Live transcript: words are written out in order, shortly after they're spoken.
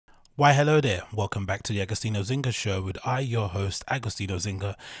Why hello there, welcome back to the AgostinhoZinga show with your host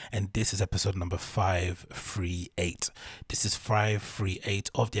AgostinhoZinga, and this is episode number 538. This is 538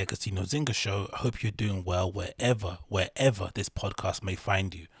 of the AgostinhoZinga show. I hope you're doing well wherever this podcast may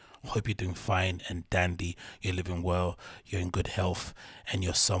find you. Hope you're doing fine and dandy, you're living well, you're in good health, and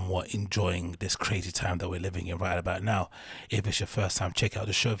you're somewhat enjoying this crazy time that we're living in right about now. If it's your first time, check out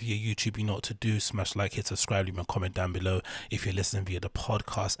the show via YouTube. You know what to do. Smash like, hit subscribe, leave me a comment down below. If you're listening via the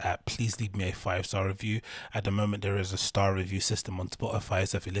podcast app, please leave me a 5-star review. At the moment, there is a star review system on Spotify,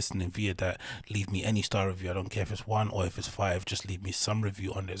 so if you're listening via that, leave me any star review. I don't care if it's 1 or if it's 5, just leave me some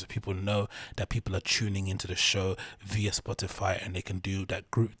review on there so people know that people are tuning into the show via Spotify, and they can do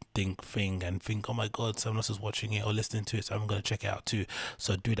that group thing and think, oh my god, someone else is watching it or listening to it, so I'm going to check it out too.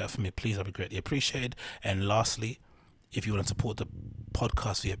 So do that for me, please. I'll be greatly appreciated. And lastly, if you want to support the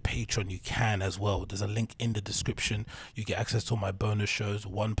podcast via Patreon, you can as well. There's a link in the description. You get access to all my bonus shows,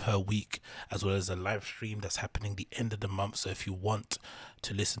 1 per week, as well as a live stream that's happening the end of the month. So if you want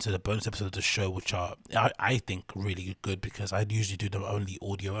to listen to the bonus episodes of the show, which are I think really good, because I usually do them only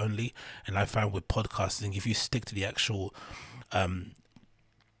audio only, and I found with podcasting, if you stick to the actual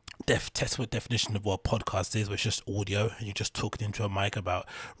definition of what a podcast is, where it's just audio and you're just talking into a mic about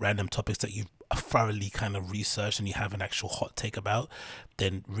random topics that you've thoroughly kind of researched and you have an actual hot take about,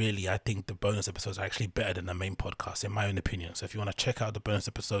 then really I think the bonus episodes are actually better than the main podcast, in my own opinion. So if you want to check out the bonus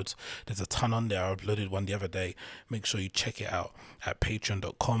episodes, there's a ton on there. I uploaded one the other day. Make sure you check it out at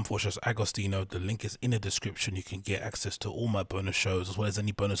patreon.com/Agostinho. The link is in the description. You can get access to all my bonus shows as well as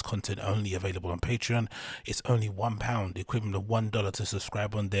any bonus content only available on Patreon. It's only £1, the equivalent of $1 to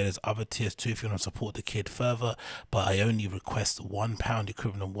subscribe on there. There's other tiers too if you want to support the kid further, but I only request £1,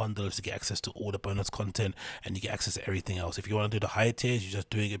 equivalent of $1 to get access to all the bonus content, and you get access to everything else. If you want to do the higher tiers, you're just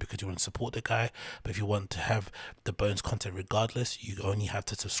doing it because you want to support the guy. But if you want to have the bonus content regardless, you only have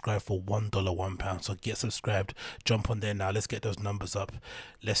to subscribe for $1, £1. So get subscribed, jump on there now. Let's get those numbers up.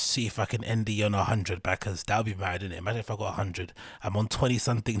 Let's see if I can end the year on 100 backers. That would be mad, isn't it? Imagine if I got 100. I'm on 20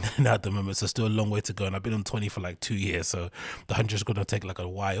 something now at the moment, so still a long way to go, and I've been on 20 for like 2 years, so the 100 is going to take like a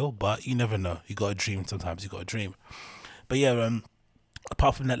while, but you never know. You got to dream. Sometimes you got to dream. But yeah,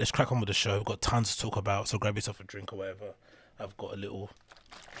 apart from that, let's crack on with the show. We've got tons to talk about, so grab yourself a drink or whatever. I've got a little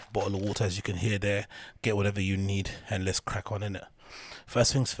bottle of water, as you can hear there. Get whatever you need and let's crack on in it.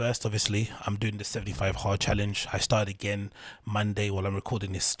 First things first, obviously, I'm doing the 75 hard challenge. I started again Monday. Well, I'm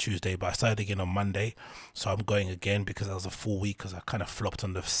recording this Tuesday, but I started again on Monday. So I'm going again because that was a full week, because I kind of flopped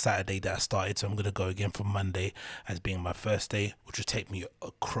on the Saturday that I started. So I'm going to go again from Monday as being my first day, which will take me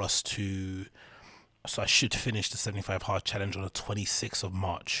across to... So I should finish the 75 hard challenge on the 26th of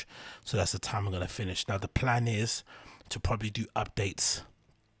March. So that's the time I'm going to finish. Now, the plan is to probably do updates.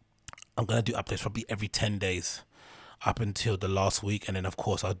 I'm going to do updates probably every 10 days up until the last week. And then, of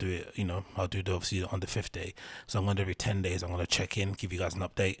course, I'll do it, I'll do it obviously on the 5th day. So I'm going to do every 10 days. I'm going to check in, give you guys an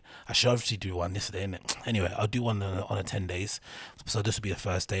update. I should obviously do one yesterday, innit? Anyway, I'll do one on the 10 days. So this will be the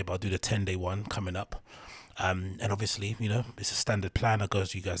first day, but I'll do the 10-day one coming up. And obviously, it's a standard plan.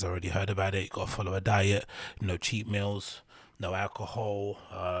 You guys already heard about it. You got to follow a diet, no cheat meals, no alcohol,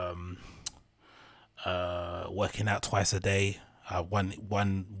 working out twice a day. One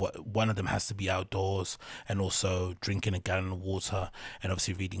of them has to be outdoors, and also drinking a gallon of water, and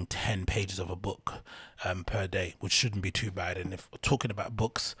obviously reading 10 pages of a book per day, which shouldn't be too bad. And if we're talking about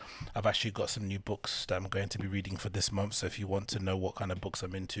books, I've actually got some new books that I'm going to be reading for this month. So if you want to know what kind of books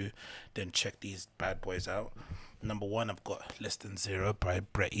I'm into, then check these bad boys out. Number 1, I've got Less Than Zero by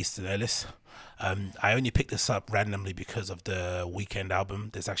Bret Easton Ellis. I only picked this up randomly because of the Weekend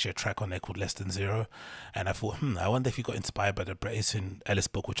album. There's actually a track on there called Less Than Zero, and I thought, I wonder if he got inspired by the Bret Easton Ellis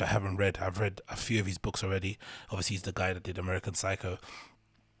book, which I haven't read. I've read a few of his books already. Obviously, he's the guy that did American Psycho.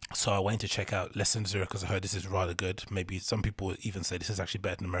 So I went to check out Less Than Zero because I heard this is rather good. Maybe some people even say this is actually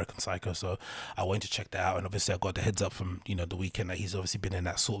better than American Psycho. So I went to check that out, and obviously I got the heads up from the Weekend that he's obviously been in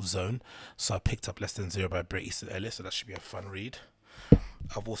that sort of zone. So I picked up Less Than Zero by Bret Easton Ellis. So that should be a fun read.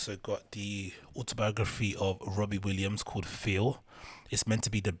 I've also got the autobiography of Robbie Williams called Feel. It's meant to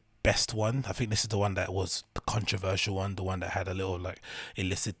be the best one. I think this is the one that was the controversial one, the one that had a little like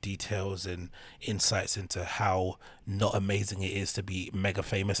illicit details and insights into how not amazing it is to be mega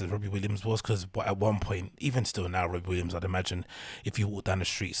famous as Robbie Williams was. Because at one point, even still now, Robbie Williams, I'd imagine if you walk down the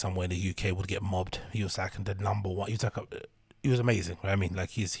street somewhere in the UK, would get mobbed. He was like the number one. He was amazing, right? I mean,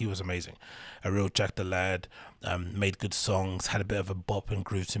 like he was amazing, a real Jack the Lad, made good songs, had a bit of a bop and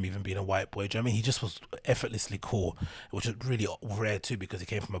groove to him, even being a white boy. Do you know what I mean? He just was effortlessly cool, which is really rare too, because he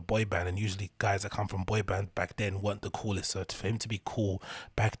came from a boy band, and usually guys that come from boy band back then weren't the coolest. So for him to be cool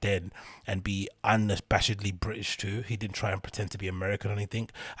back then and be unabashedly British too, he didn't try and pretend to be American or anything.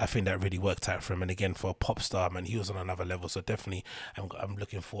 I think that really worked out for him. And again, for a pop star, man, he was on another level. So definitely, I'm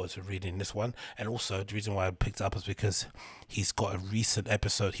looking forward to reading this one. And also, the reason why I picked it up is because he's got a recent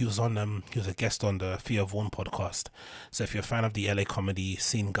episode. He was a guest on the Fear of One podcast. So if you're a fan of the LA comedy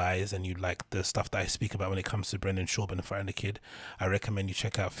scene, guys, and you like the stuff that I speak about when it comes to Brendan Schaub and Fighting the Kid, I recommend you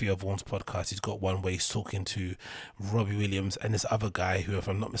check out Fear of One's podcast. He's got one where he's talking to Robbie Williams and this other guy who, if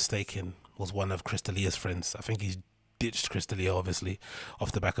I'm not mistaken, was one of Chris D'Elia's friends. I think he's ditched Chris D'Elia, obviously,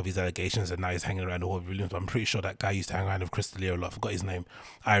 off the back of his allegations, and now he's hanging around with Robbie Williams. But I'm pretty sure that guy used to hang around with Chris D'Elia a lot. I forgot his name.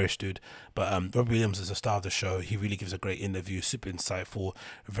 Irish dude. But Robbie Williams is a star of the show. He really gives a great interview, super insightful,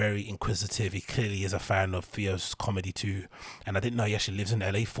 very inquisitive. He clearly is a fan of Theo's comedy too. And I didn't know he actually lives in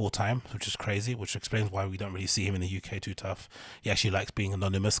LA full time, which is crazy, which explains why we don't really see him in the UK too tough. He actually likes being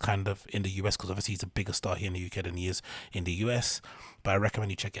anonymous kind of in the US, because obviously he's a bigger star here in the UK than he is in the US. But I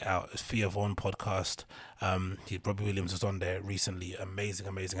recommend you check it out. It's Fear of One podcast. Robbie Williams was on there recently.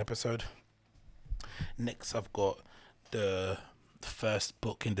 Amazing episode. Next, I've got the first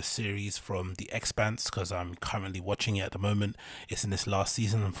book in the series from The Expanse, because I'm currently watching it at the moment. It's in this last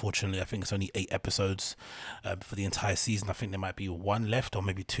season. Unfortunately, I think it's only 8 episodes for the entire season. I think there might be 1 left or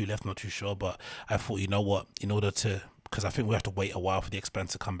maybe 2 left, not too sure. But I thought, you know what, in order to, because I think we have to wait a while for The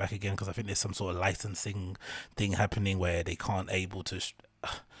Expanse to come back again, because I think there's some sort of licensing thing happening where they can't able to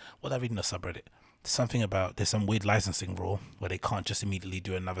what I read in the subreddit, something about there's some weird licensing rule where they can't just immediately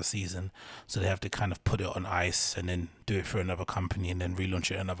do another season, so they have to kind of put it on ice and then do it for another company and then relaunch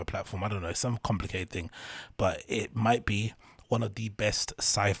it on another platform. I don't know, it's some complicated thing, but it might be one of the best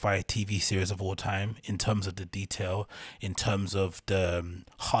sci-fi TV series of all time in terms of the detail, in terms of the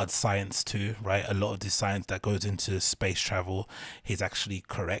hard science too, right? A lot of the science that goes into space travel is actually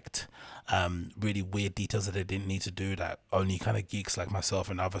correct. Really weird details that they didn't need to do, that only kind of geeks like myself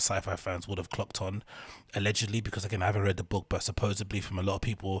and other sci-fi fans would have clocked on, allegedly, because again, I haven't read the book, but supposedly from a lot of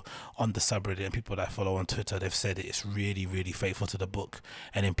people on the subreddit and people that I follow on Twitter, they've said it's really faithful to the book,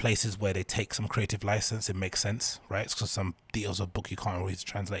 and in places where they take some creative license, it makes sense, right? It's because some details of book you can't always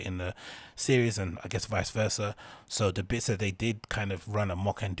translate in the series, and I guess vice versa. So the bits that they did kind of run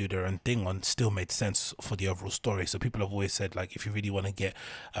amok and do their own thing on still made sense for the overall story. So people have always said, like, if you really want to get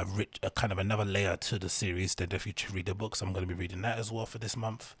a kind of another layer to the series, then definitely should read the book. So I'm going to be reading that as well for this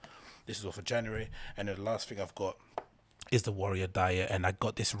month. This is all for January. And then the last thing I've got is the Warrior Diet, and I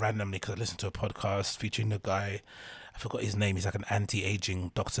got this randomly because I listened to a podcast featuring a guy, I forgot his name, he's like an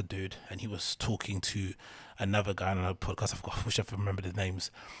anti-aging doctor dude, and he was talking to another guy on a podcast, I wish I could remember the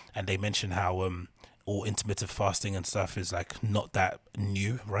names, and they mentioned how all intermittent fasting and stuff is like not that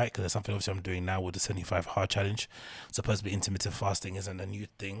new, right? Because there's something obviously I'm doing now with the 75 hard challenge. Supposedly intermittent fasting isn't a new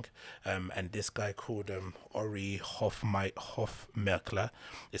thing, and this guy called Ori Hofmerkler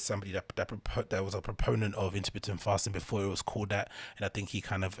is somebody that was a proponent of intermittent fasting before it was called that, and I think he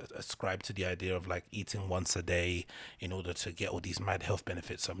kind of ascribed to the idea of like eating once a day in order to get all these mad health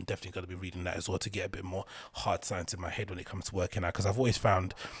benefits. So I'm definitely going to be reading that as well to get a bit more hard science in my head when it comes to working out, because I've always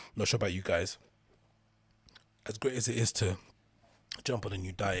found, not sure about you guys, as great as it is to jump on a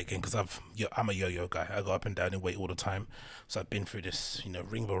new diet again, because I'm a yo-yo guy. I go up and down in weight all the time, so I've been through this,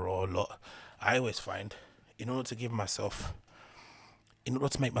 ring the roar a lot. I always find, in order to make myself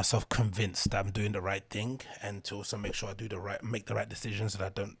convinced that I'm doing the right thing, and to also make sure I make the right decisions, that I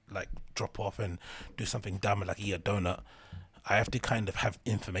don't like drop off and do something dumb like eat a donut, I have to kind of have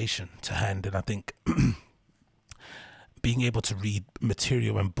information to hand. And I think being able to read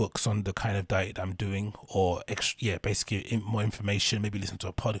material and books on the kind of diet I'm doing, or basically more information, maybe listen to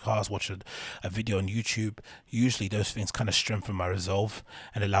a podcast, watch a video on YouTube, usually those things kind of strengthen my resolve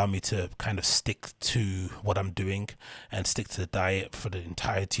and allow me to kind of stick to what I'm doing and stick to the diet for the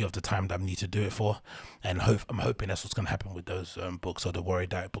entirety of the time that I need to do it for. And I'm hoping that's what's going to happen with those books, or the Warrior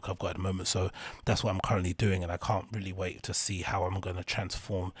Diet book I've got at the moment. So that's what I'm currently doing, and I can't really wait to see how I'm going to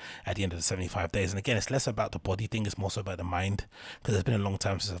transform at the end of the 75 days. And again, it's less about the body thing, it's more so about the mind, because it's been a long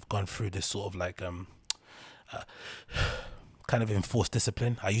time since I've gone through this sort of like kind of enforced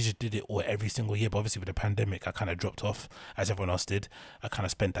discipline. I usually did it all every single year, but obviously with the pandemic, I kind of dropped off, as everyone else did. I kind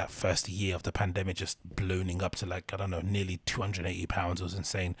of spent that first year of the pandemic just ballooning up to like, I don't know, nearly 280 pounds. It was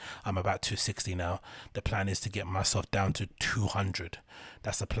insane. I'm about 260 now. The plan is to get myself down to 200.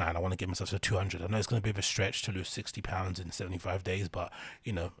 That's the plan. I want to get myself to 200. I know it's going to be a bit of a stretch to lose 60 pounds in 75 days, but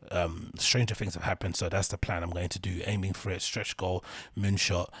you know, stranger things have happened. So that's the plan I'm going to do, aiming for it, stretch goal,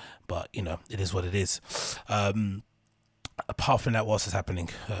 moonshot. But you know, it is what it is. Apart from that, what else is happening?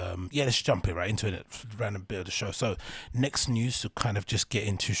 Yeah, let's jump right into it, random bit of the show. So next news to kind of just get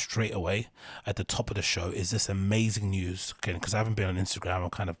into straight away at the top of the show is this amazing news. Okay, because I haven't been on Instagram, I'm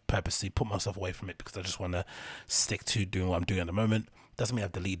kind of purposely put myself away from it because I just want to stick to doing what I'm doing at the moment. Doesn't mean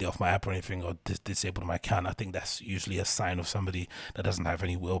I've deleted it off my app or anything, or disabled my account. I think that's usually a sign of somebody that doesn't have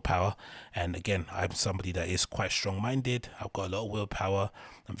any willpower. And again, I'm somebody that is quite strong-minded. I've got a lot of willpower.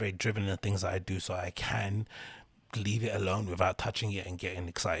 I'm very driven in the things that I do, so I can leave it alone without touching it and getting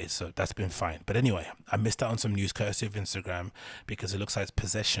excited. So that's been fine. But anyway, I missed out on some news courtesy of Instagram because it looks like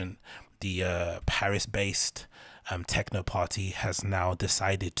Possession, the Paris-based techno party, has now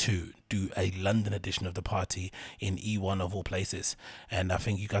decided to do a London edition of the party in E1 of all places. And I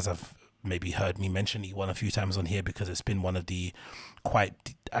think you guys have maybe heard me mention E1 a few times on here because it's been one of the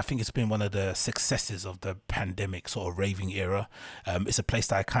I think it's been one of the successes of the pandemic sort of raving era. It's a place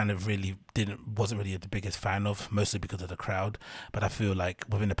that I kind of really wasn't really the biggest fan of, mostly because of the crowd. But I feel like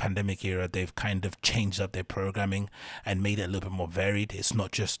within the pandemic era, they've kind of changed up their programming and made it a little bit more varied. It's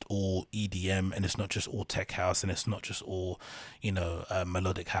not just all EDM, and it's not just all tech house, and it's not just all, you know,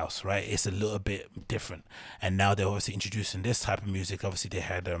 melodic house, right? It's a little bit different. And now they're obviously introducing this type of music. Obviously, they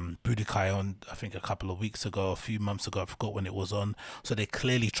had Budokai on, I think, a couple of weeks ago, a few months ago. I forgot when it was on. So they're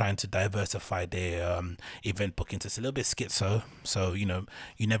clearly trying to diversify their event bookings. It's a little bit schizo, so you know,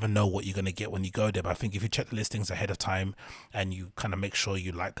 you never know what you're going to get when you go there. But I think if you check the listings ahead of time and you kind of make sure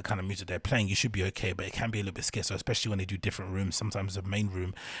you like the kind of music they're playing, you should be okay. But it can be a little bit schizo, especially when they do different rooms. Sometimes the main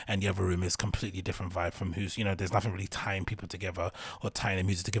room and the other room is completely different vibe from who's, you know, there's nothing really tying people together or tying the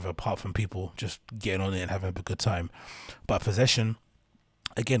music together apart from people just getting on it and having a good time. But Possession,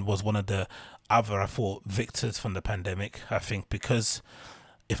 again, was one of the other, I thought, victors from the pandemic. I think because,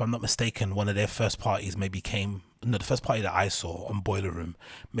 if I'm not mistaken, one of their first parties maybe the first party that I saw on Boiler Room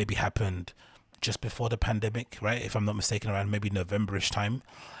maybe happened just before the pandemic, right? If I'm not mistaken, around maybe November-ish time.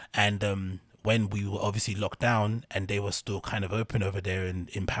 And when we were obviously locked down and they were still kind of open over there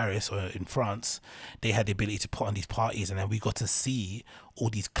in Paris or in France, they had the ability to put on these parties, and then we got to see all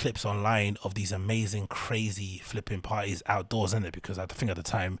these clips online of these amazing, crazy flipping parties outdoors, isn't it? Because I think at the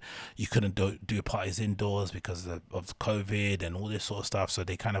time you couldn't do parties indoors because of COVID and all this sort of stuff. So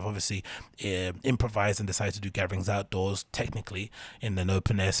they kind of obviously improvised and decided to do gatherings outdoors, technically in an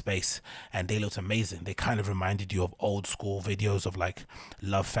open air space, and they looked amazing. They kind of reminded you of old school videos of like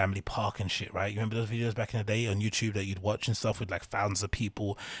Love Family Park and shit, right? You remember those videos back in the day on YouTube that you'd watch and stuff with like thousands of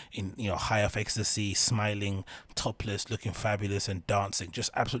people in, you know, high off ecstasy, smiling, topless, looking fabulous and dancing,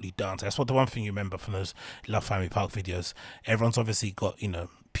 just absolutely dancing. That's what the one thing you remember from those Love Family Park videos. Everyone's obviously got, you know,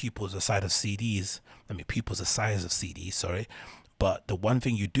 pupils the size of CDs. Sorry. But the one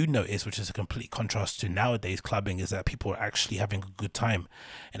thing you do notice, which is a complete contrast to nowadays clubbing, is that people are actually having a good time.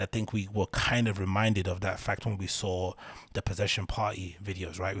 And I think we were kind of reminded of that fact when we saw the Possession party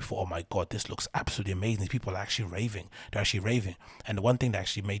videos, right? We thought, oh my God, this looks absolutely amazing. People are actually raving. They're actually raving. And the one thing that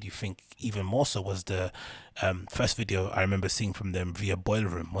actually made you think even more so was the first video I remember seeing from them via Boiler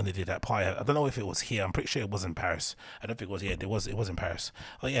Room when they did that party. I don't know if it was here. I'm pretty sure it was in Paris. I don't think it was here. It was in Paris.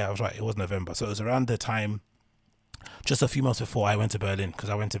 Oh yeah, I was right. It was November. So it was around the time, just a few months before I went to Berlin,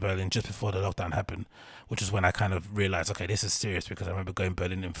 because I went to Berlin just before the lockdown happened, which is when I kind of realized, okay, this is serious, because I remember going to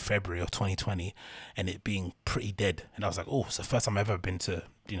Berlin in February of 2020 and it being pretty dead. And I was like, oh, it's the first time I've ever been to,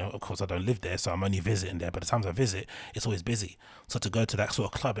 you know, of course I don't live there, so I'm only visiting there, but the times I visit, it's always busy. So to go to that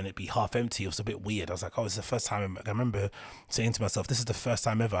sort of club and it be half empty, it was a bit weird. I was like, oh, it's the first time. I remember saying to myself, this is the first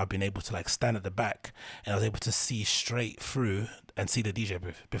time ever I've been able to like stand at the back and I was able to see straight through and see the DJ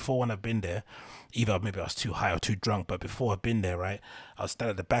booth. Before, when I've been there, either maybe I was too high or too drunk, but before I've been there, right, I was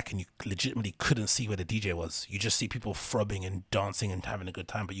standing at the back and you legitimately couldn't see where the DJ was. You just see people throbbing and dancing and having a good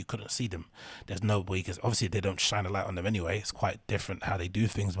time, but you couldn't see them. There's no way, because obviously they don't shine a light on them anyway. It's quite different how they do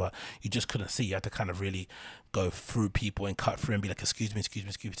things, but you just couldn't see. You had to kind of really go through people and cut through and be like, excuse me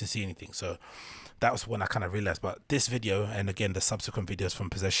to see anything. So that was when I kind of realized. But this video, and again the subsequent videos from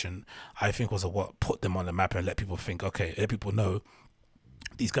Possession, I think was what put them on the map and let people think, okay, let people know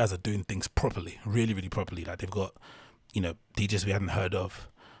these guys are doing things properly, really, really properly. Like they've got, you know, DJs we hadn't heard of,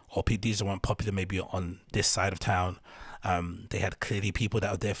 or DJs weren't popular maybe on this side of town. They had clearly people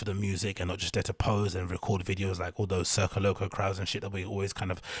that were there for the music and not just there to pose and record videos, like all those Circo Loco crowds and shit that we always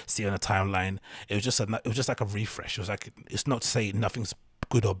kind of see on the timeline. It was just like a refresh. It was like, it's not to say nothing's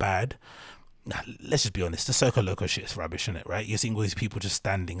good or bad. Nah, let's just be honest, the Circo Loco shit is rubbish, isn't it, right? You're seeing all these people just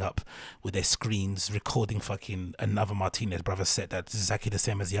standing up with their screens recording fucking another Martinez Brothers set that's exactly the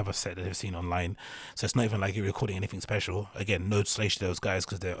same as the other set that they've seen online. So it's not even like you're recording anything special. Again, no slash to those guys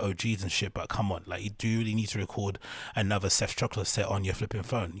because they're OGs and shit, but come on, like, you do really need to record another Seth's Chocolate set on your flipping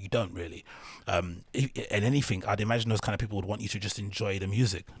phone? You don't really. And anything, I'd imagine those kind of people would want you to just enjoy the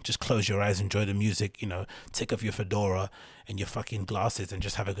music. Just close your eyes, enjoy the music, you know, take off your fedora and your fucking glasses and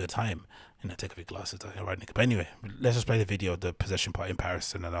just have a good time. You know, take off your glasses, right, nigga? But anyway, let's just play the video of the possession part in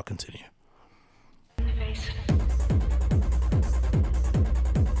Paris and then I'll continue.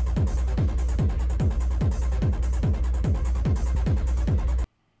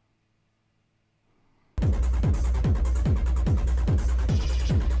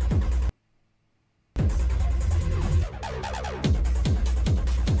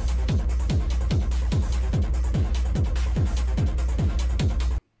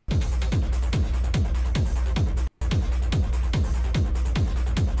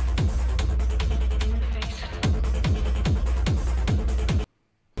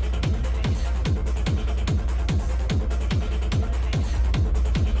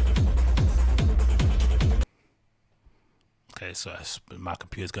 So my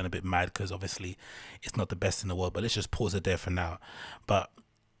computer's going a bit mad because obviously it's not the best in the world, but let's just pause it there for now. But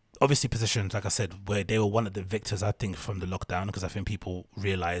obviously positions, like I said, where they were one of the victors, I think, from the lockdown, because I think people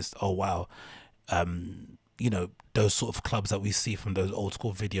realized, oh wow, you know, those sort of clubs that we see from those old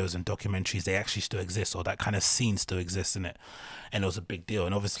school videos and documentaries, they actually still exist, or that kind of scene still exists in it. And it was a big deal.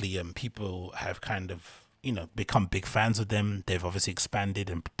 And obviously people have kind of, you know, become big fans of them. They've obviously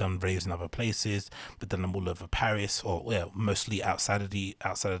expanded and done raves in other places, but done them all over Paris, or well, mostly outside of the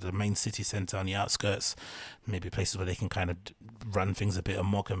main city center, on the outskirts, maybe places where they can kind of run things a bit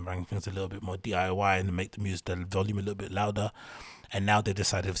amok and run things a little bit more DIY and make the music, the volume a little bit louder. And now they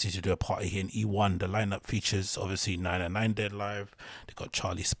decided obviously to do a party here in E1. The lineup features obviously 999 Dead Live. They got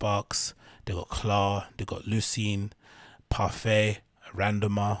Charlie Sparks, they got Clar, they got Lucine, Parfait,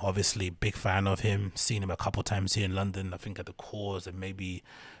 Randomer, obviously big fan of him, seen him a couple times here in London, I think at the Cause and maybe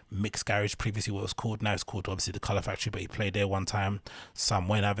Mixed Garage, previously what it was called. Now it's called obviously the Colour Factory, but he played there one time.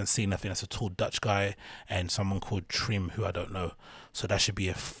 Someone I haven't seen, I think that's a tall Dutch guy, and someone called Trim, who I don't know. So that should be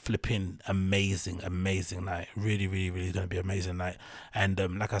a flipping amazing night. Really going to be an amazing night. And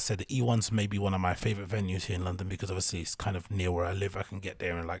like I said, the E1's maybe one of my favorite venues here in London, because obviously it's kind of near where I live. I can get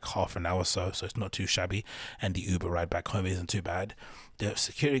there in like half an hour or so it's not too shabby, and the Uber ride back home isn't too bad. The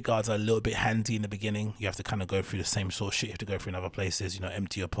security guards are a little bit handy in the beginning. You have to kind of go through the same sort of shit you have to go through in other places, you know,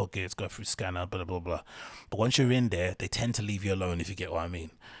 empty your pockets, go through scanner, blah blah blah. But once you're in there, they tend to leave you alone, if you get what I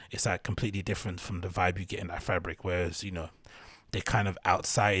mean. It's like completely different from the vibe you get in that Fabric, whereas, you know, they're kind of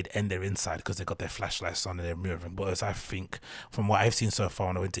outside and they're inside because they got their flashlights on and they're moving. Whereas I think from what I've seen so far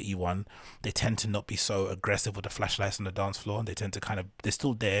when I went to E1, they tend to not be so aggressive with the flashlights on the dance floor. They tend to kind of, they're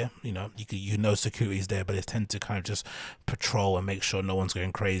still there, you know, you know security's there, but they tend to kind of just patrol and make sure no one's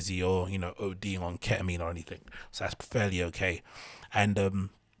going crazy or, you know, ODing on ketamine or anything. So that's fairly okay. And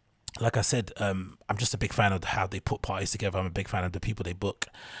like I said, I'm just a big fan of how they put parties together. I'm a big fan of the people they book.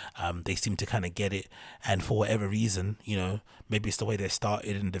 They seem to kind of get it, and for whatever reason, you know, maybe it's the way they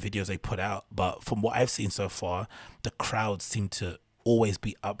started and the videos they put out, but from what I've seen so far, the crowds seem to always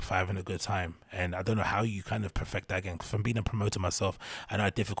be up for having a good time. And I don't know how you kind of perfect that again. From being a promoter myself, I know how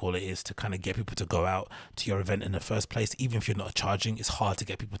difficult it is to kind of get people to go out to your event in the first place. Even if you're not charging, it's hard to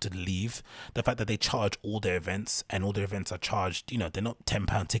get people to leave. The fact that they charge all their events, and all their events are charged, you know, they're not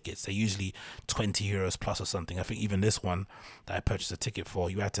 £10 tickets, they're usually €20 plus or something. I think even this one that I purchased a ticket for,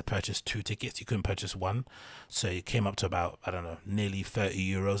 you had to purchase 2 tickets, you couldn't purchase one, so it came up to about, I don't know, nearly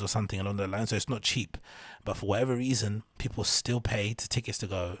 €30 or something along that line. So it's not cheap, but for whatever reason, people still pay to tickets to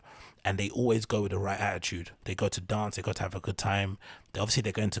go, and they always go with the right attitude. They go to dance, they go to have a good time. Obviously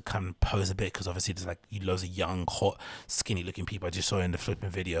they're going to come and pose a bit, because obviously there's like loads of young, hot, skinny looking people. I just saw in the flipping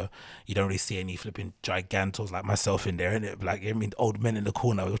video, you don't really see any flipping gigantos like myself in there, innit? Like, I mean, old men in the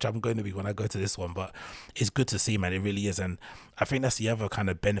corner, which I'm going to be when I go to this one. But it's good to see, man, it really is. And I think that's the other kind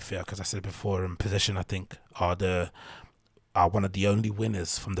of benefit, because I said before, in Possession, I think are one of the only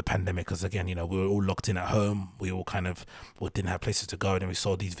winners from the pandemic, because again, you know, we were all locked in at home, we all kind of didn't have places to go, and then we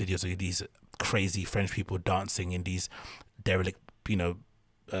saw these videos of these crazy French people dancing in these derelict, you know,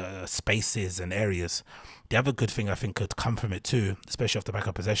 spaces and areas. The other good thing I think could come from it too, especially off the back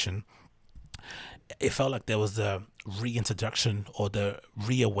of Possession, it felt like there was the reintroduction or the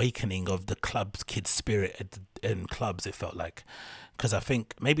reawakening of the club's kid spirit in clubs. It felt like, because I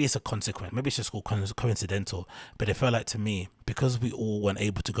think maybe it's a consequence, maybe it's just all coincidental, but it felt like to me, because we all weren't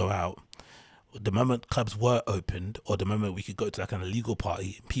able to go out, the moment clubs were opened, or the moment we could go to like an illegal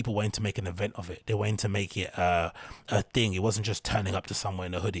party, people wanted to make an event of it. They wanted to make it a thing. It wasn't just turning up to somewhere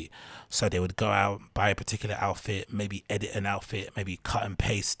in a hoodie. So they would go out, buy a particular outfit, maybe edit an outfit, maybe cut and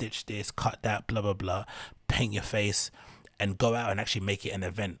paste, stitch this, cut that, blah blah blah, paint your face, and go out and actually make it an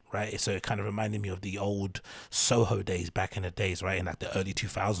event, right? So it kind of reminded me of the old Soho days back in the days, right? In like the early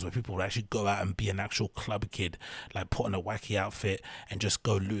 2000s, where people would actually go out and be an actual club kid, like put on a wacky outfit and just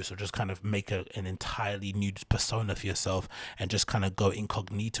go loose, or just kind of make an entirely new persona for yourself and just kind of go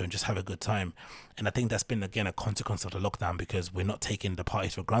incognito and just have a good time. And I think that's been, again, a consequence of the lockdown, because we're not taking the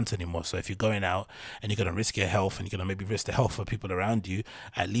parties for granted anymore. So if you're going out and you're going to risk your health, and you're going to maybe risk the health of people around you,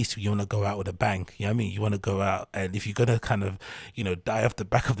 at least you want to go out with a bang. You know what I mean? You want to go out, and if you're going to kind of, you know, die off the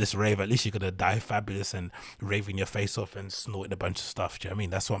back of this rave, at least you're going to die fabulous and raving your face off and snorting a bunch of stuff. Do you know what I mean?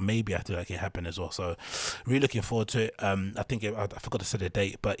 That's what maybe I feel like it happened as well. So really looking forward to it. I think I forgot to say the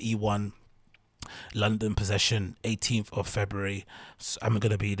date, but E1 London Possession, 18th of February. So I'm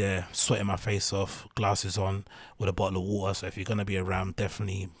going to be there, sweating my face off, glasses on, with a bottle of water. So if you're going to be around,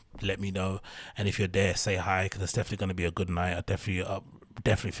 definitely let me know. And if you're there, say hi, because it's definitely going to be a good night. I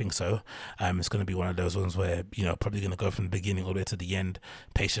definitely think so. It's going to be one of those ones where, you know, probably going to go from the beginning all the way to the end.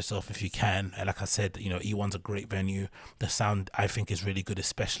 Pace yourself if you can. And like I said, you know, E1's a great venue. The sound, I think, is really good,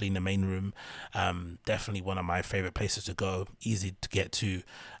 especially in the main room. Definitely one of my favorite places to go. Easy to get to,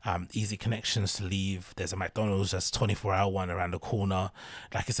 easy connections to leave. There's a McDonald's that's 24-hour one around the corner.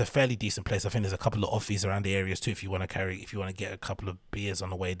 Like, it's a fairly decent place. I think there's a couple of offies around the areas too, if you want to get a couple of beers on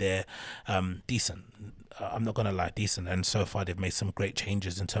the way there. Decent. I'm not gonna lie, decent. And so far they've made some great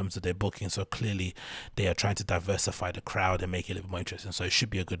changes in terms of their booking, so clearly they are trying to diversify the crowd and make it a little more interesting. So it should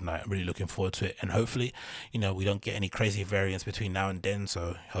be a good night. I'm really looking forward to it, and hopefully, you know, we don't get any crazy variants between now and then,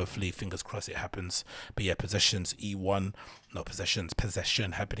 so hopefully, fingers crossed, it happens. But yeah, possession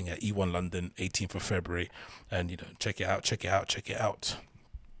happening at E1 London, 18th of February, and you know, check it out.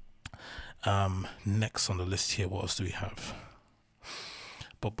 Next on the list here, what else do we have?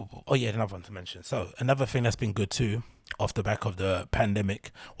 Oh yeah, another one to mention. So another thing that's been good too, off the back of the pandemic,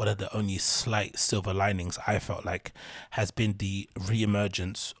 one of the only slight silver linings I felt like has been the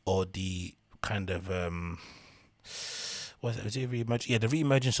re-emergence, or the kind of the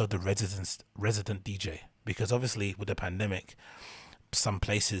re-emergence of the resident DJ. Because obviously with the pandemic, some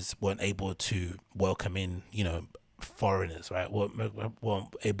places weren't able to welcome in, you know, foreigners, right?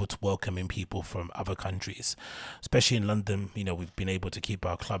 weren't able to welcome in people from other countries, especially in London. You know, we've been able to keep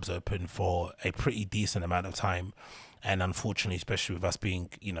our clubs open for a pretty decent amount of time, and unfortunately, especially with us being,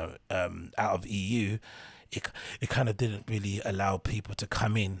 you know, out of EU, it kind of didn't really allow people to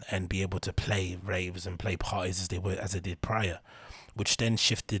come in and be able to play raves and play parties as they did prior, which then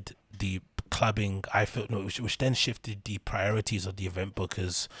shifted the clubbing, which then shifted the priorities of the event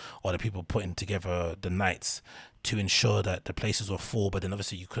bookers, or the people putting together the nights, to ensure that the places were full. But then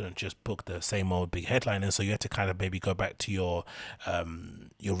obviously you couldn't just book the same old big headliners, so you had to kind of maybe go back to your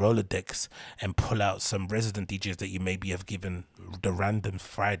Rolodex and pull out some resident DJs that you maybe have given the random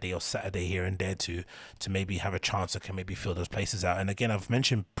Friday or Saturday here and there to maybe have a chance that can maybe fill those places out. And again, I've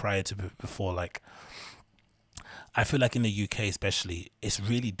mentioned before, like, I feel like in the UK especially, it's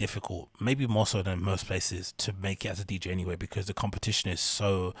really difficult, maybe more so than most places, to make it as a DJ anyway, because the competition is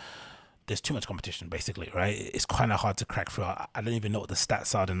so, there's too much competition basically, right? It's kind of hard to crack through. I don't even know what the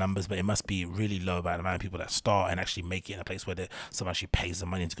stats are, the numbers, but it must be really low about the amount of people that start and actually make it in a place where someone actually pays the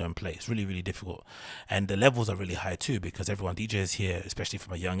money to go and play. It's really, really difficult. And the levels are really high too, because everyone DJs here, especially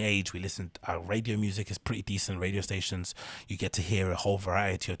from a young age, our radio music is pretty decent. Radio stations, you get to hear a whole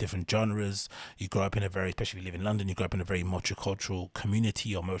variety of different genres. You grow up in especially if you live in London, you grow up in a very multicultural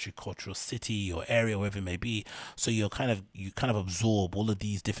community or multicultural city or area, wherever it may be. So you kind of absorb all of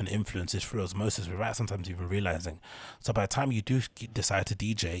these different influences through osmosis without sometimes even realizing. So by the time you do decide to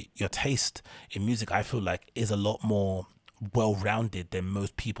DJ, your taste in music, I feel like, is a lot more well-rounded than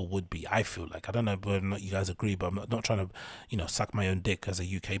most people would be. I feel like, I don't know whether or not you guys agree, but I'm not trying to, you know, suck my own dick as a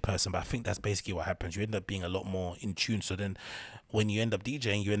UK person, but I think that's basically what happens. You end up being a lot more in tune. So then when you end up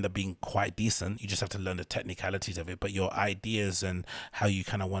DJing, you end up being quite decent. You just have to learn the technicalities of it, but your ideas and how you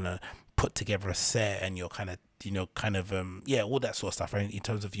kind of want to put together a set and you're kind of, you know, kind of yeah, all that sort of stuff, right? In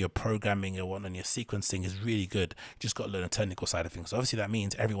terms of your programming and whatnot, your sequencing is really good. You just got to learn the technical side of things. So obviously that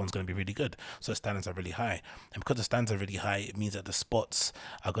means everyone's going to be really good, so the standards are really high, and because the standards are really high, it means that the spots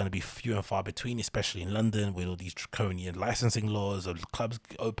are going to be few and far between, especially in London with all these draconian licensing laws. Or clubs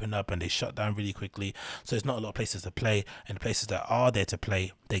open up and they shut down really quickly, so there's not a lot of places to play, and the places that are there to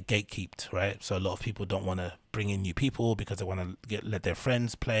play, they're gatekept, right? So a lot of people don't want to bring in new people because they want to let their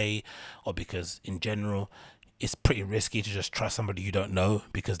friends play, or because in general it's pretty risky to just trust somebody you don't know,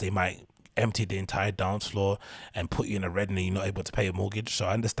 because they might empty the entire dance floor and put you in a red and you're not able to pay a mortgage. So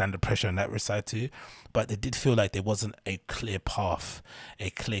I understand the pressure on that side too, but it did feel like there wasn't a clear path,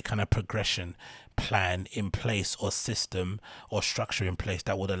 a clear kind of progression plan in place, or system or structure in place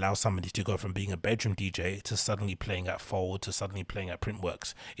that would allow somebody to go from being a bedroom DJ to suddenly playing at Forward to suddenly playing at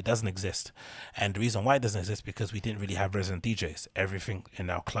Printworks. It doesn't exist, and the reason why it doesn't exist because we didn't really have resident DJs. Everything in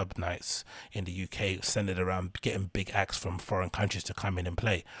our club nights in the UK centered around getting big acts from foreign countries to come in and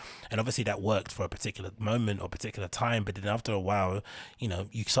play, and obviously that worked for a particular moment or particular time, but then after a while, you know,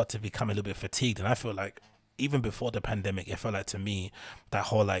 you start to become a little bit fatigued. And I feel like even before the pandemic, it felt like to me that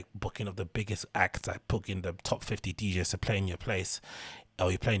whole like booking of the biggest acts, like booking the top 50 DJs to play in your place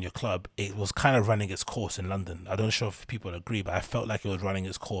or you play in your club, it was kind of running its course in London. I don't know if people agree, but I felt like it was running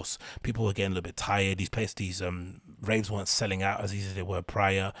its course. People were getting a little bit tired. These raves weren't selling out as easy as they were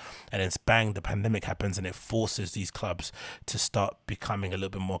prior, and then bang, the pandemic happens and it forces these clubs to start becoming a little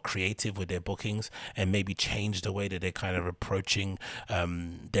bit more creative with their bookings, and maybe change the way that they're kind of approaching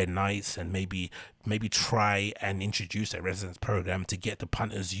their nights, and maybe try and introduce a residence program to get the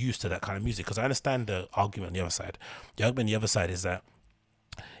punters used to that kind of music. Because I understand the argument on the other side. The argument on the other side is that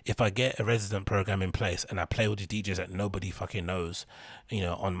if I get a resident program in place and I play with the DJs that nobody fucking knows, you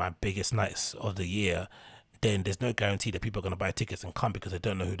know, on my biggest nights of the year, then there's no guarantee that people are going to buy tickets and come because they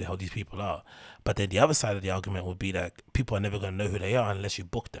don't know who the hell these people are. But then the other side of the argument would be that people are never going to know who they are unless you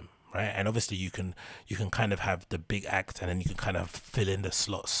book them, right? And obviously you can kind of have the big act, and then you can kind of fill in the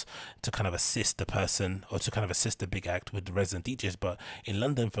slots to kind of assist the person, or to kind of assist the big act with the resident DJs. But in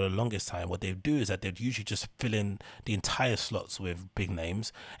London, for the longest time, what they do is that they'd usually just fill in the entire slots with big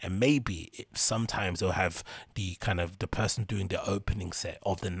names, and maybe sometimes they'll have the kind of the person doing the opening set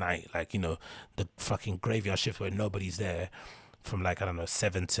of the night, like, you know, the fucking graveyard shift where nobody's there from like, I don't know,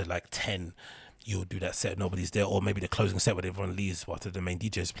 7 to like 10. You'll do that set, nobody's there, or maybe the closing set where everyone leaves after the main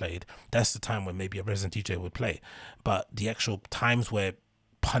DJ's played. That's the time when maybe a resident DJ would play. But the actual times where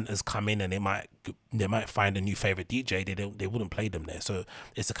punters come in and they might find a new favorite DJ, they wouldn't play them there. So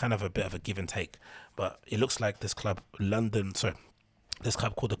it's a kind of a bit of a give and take. But it looks like this club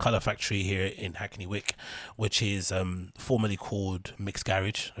called the Colour Factory here in Hackney Wick, which is formerly called Mixed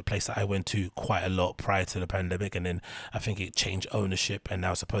Garage, a place that I went to quite a lot prior to the pandemic, and then I think it changed ownership, and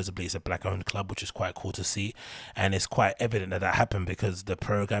now supposedly it's a black owned club, which is quite cool to see. And it's quite evident that happened because the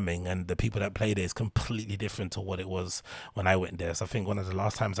programming and the people that play there is completely different to what it was when I went there. So I think one of the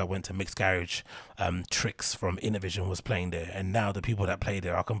last times I went to Mixed Garage, Trix from Innovision was playing there, and now the people that play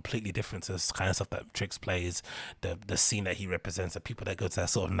there are completely different to the kind of stuff that Trix plays, the scene that he represents, the people that go to that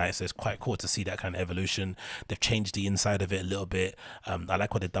sort of night. So it's quite cool to see that kind of evolution. They've changed the inside of it a little bit. I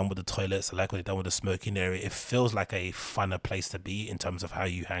like what they've done with the toilets. I like what they've done with the smoking area. It feels like a funner place to be in terms of how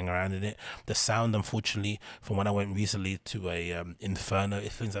you hang around in it. The sound, unfortunately, from when I went recently to a Inferno,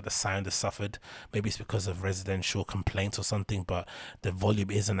 it feels like the sound has suffered. Maybe it's because of residential complaints or something, but the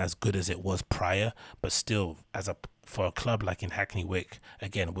volume isn't as good as it was prior. But still, for a club like in Hackney Wick,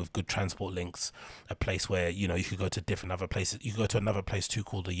 again with good transport links, a place where, you know, you could go to different other places. You could go to another place too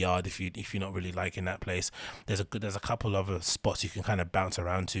called the Yard if you're not really liking that place. There's a couple of other spots you can kind of bounce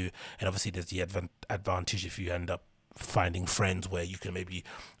around to, and obviously there's the advantage if you end up finding friends where you can maybe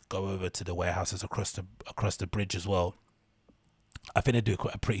go over to the warehouses across the bridge as well. I think they do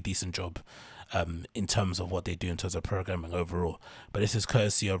a pretty decent job in terms of what they do in terms of programming overall. But this is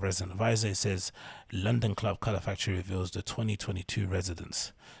courtesy of Resident Advisor. It says London Club Colour Factory reveals the 2022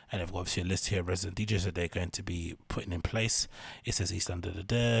 residents, and they've got obviously a list here of resident DJs that they're going to be putting in place. It says East London.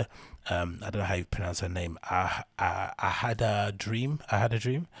 I don't know how you pronounce her name. I had a dream.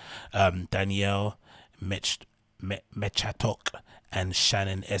 Danielle Mechatok and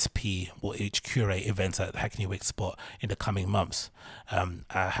Shannon SP will each curate events at Hackney Wick spot in the coming months.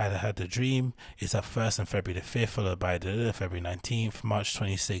 I had a dream. It's at first on February the 5th, followed by the February 19th, March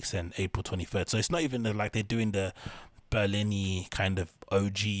 26th, and April 23rd. So it's not even like they're doing the Berlin-y kind of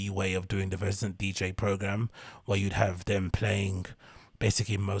OG way of doing the resident DJ program, where you'd have them playing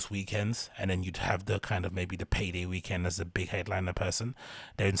basically most weekends, and then you'd have the kind of maybe the payday weekend as a big headliner person.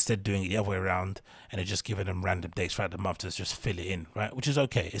 They're instead doing it the other way around, and they're just giving them random dates throughout the month to just fill it in, right? Which is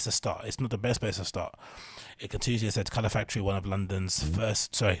okay. It's a start. It's not the best place to start. It continues. It said Colour Factory, one of London's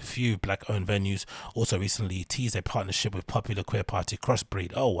few black-owned venues, also recently teased a partnership with popular queer party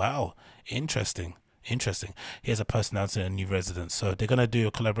Crossbreed. Oh wow, interesting. Here's a person announcing a new residence, so they're gonna do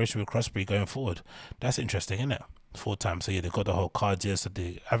a collaboration with Crossbreed going forward. That's interesting, isn't it? Full time. So yeah, they've got the whole cards here, so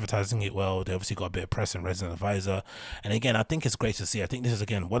they're advertising it well. They obviously got a bit of press and resident advisor, and again, I think it's great to see. I think this is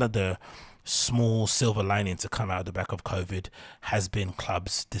again one of the small silver linings to come out of the back of COVID, has been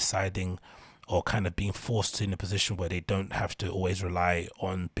clubs deciding or kind of being forced in a position where they don't have to always rely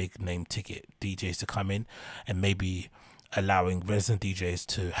on big name ticket DJs to come in, and maybe allowing resident DJs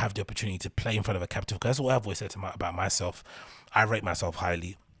to have the opportunity to play in front of a captive. Because that's what I've always said about myself. I rate myself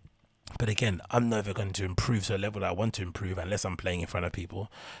highly, but again, I'm never going to improve to a level that I want to improve unless I'm playing in front of people,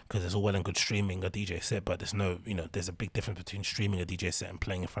 because it's all well and good streaming a DJ set, but there's no, there's a big difference between streaming a DJ set and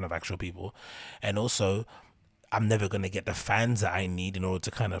playing in front of actual people. And also, I'm never going to get the fans that I need in order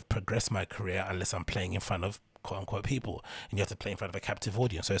to kind of progress my career unless I'm playing in front of quote unquote people, and you have to play in front of a captive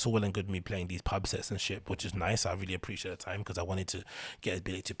audience. So it's all well and good me playing these pub sets and shit, which is nice. I really appreciate the time, because I wanted to get the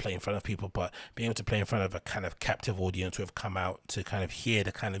ability to play in front of people, but being able to play in front of a kind of captive audience who have come out to kind of hear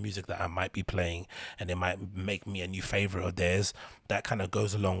the kind of music that I might be playing, and they might make me a new favorite of theirs, that kind of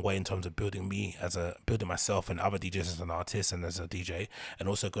goes a long way in terms of building myself and other DJs as an artist and as a DJ, and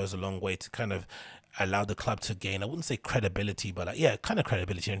also goes a long way to kind of allow the club to gain, I wouldn't say credibility, but kind of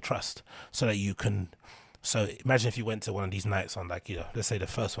credibility and trust, so that you can. So imagine if you went to one of these nights on, like, let's say the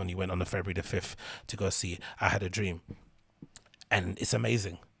first one you went on the February the 5th to go see I Had a Dream, and it's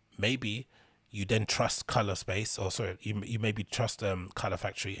amazing. Maybe you then trust you maybe trust Colour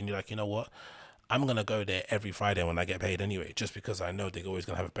Factory, and you're like, you know what, I'm gonna go there every Friday when I get paid anyway, just because I know they're always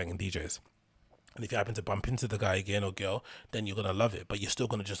gonna have a banging DJs. And if you happen to bump into the guy again or girl, then you're going to love it. But you're still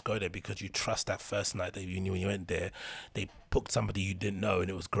going to just go there because you trust that first night that you knew when you went there. They booked somebody you didn't know and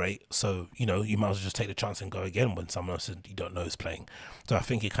it was great. So, you might as well just take the chance and go again when someone else you don't know is playing. So I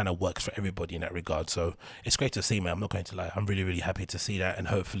think it kind of works for everybody in that regard. So it's great to see, man. I'm not going to lie. I'm really, really happy to see that. And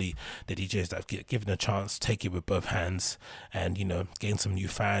hopefully the DJs that have given a chance take it with both hands and, gain some new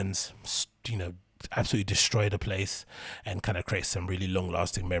fans, absolutely destroy the place and kind of create some really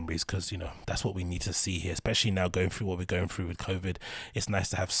long-lasting memories, because that's what we need to see here, especially now going through what we're going through with COVID. It's nice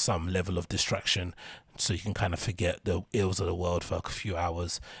to have some level of distraction so you can kind of forget the ills of the world for a few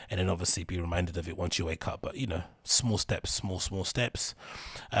hours, and then obviously be reminded of it once you wake up. But small steps.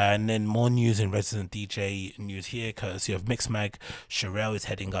 And then more news in resident DJ news here, courtesy of Mixmag. Sherelle is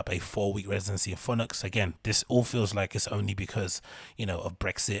heading up a 4-week residency in Phoenix. Again, this all feels like it's only because of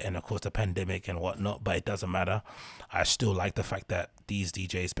Brexit and of course the pandemic and whatnot, but it doesn't matter. I still like the fact that these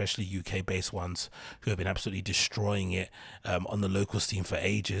DJs, especially UK based ones who have been absolutely destroying it on the local scene for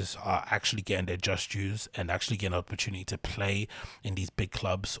ages, are actually getting their just dues and actually getting an opportunity to play in these big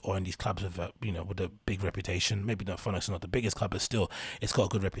clubs, or in these clubs with with a big reputation. Maybe not, Phoenix is not the biggest club, but still it's got a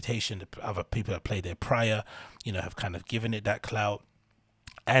good reputation. The other people that played there prior have kind of given it that clout,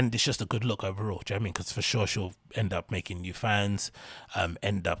 and it's just a good look overall. Do you know what I mean? Because for sure she'll end up making new fans,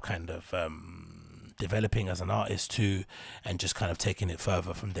 end up kind of developing as an artist too, and just kind of taking it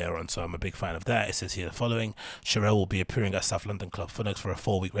further from there on. So I'm a big fan of that. It says here the following: Sherelle will be appearing at South London Club Phoenix for a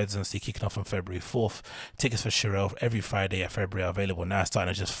 4-week residency kicking off on February 4th. Tickets for Sherelle every Friday at February are available now,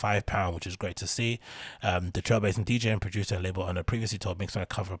 starting at just £5, which is great to see. The trailblazing DJ and producer and label owner previously told Mixman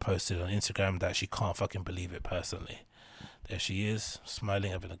Cover posted on Instagram that she can't fucking believe it personally. There she is,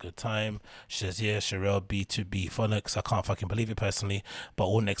 smiling, having a good time. She says, yeah, Sherelle B2B Phonics. I can't fucking believe it personally, but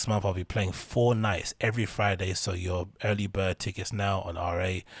all next month I'll be playing 4 nights every Friday. So your early bird tickets now on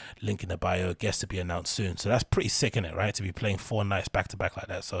RA, link in the bio, guest to be announced soon. So that's pretty sick, isn't it, right? To be playing 4 nights back to back like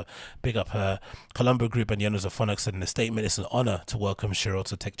that. So big up her. Colombo Group and the owners of Phonics said in a statement, it's an honor to welcome Sherelle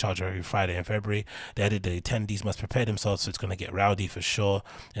to take charge of every Friday in February. They added the attendees must prepare themselves, so it's going to get rowdy for sure.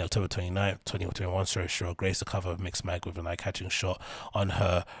 In October 29th, 2021, Sherelle graced the cover of Mixed Mag with an eye-catching shot on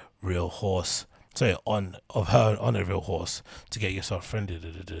her real horse. So yeah, on a real horse to get yourself friendly.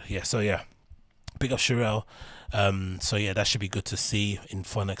 Yeah, so yeah, big up Sherelle. So yeah, that should be good to see in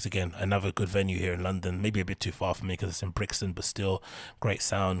Phonics again. Another good venue here in London. Maybe a bit too far for me because it's in Brixton, but still great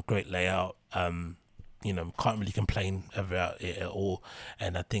sound, great layout. Can't really complain about it at all.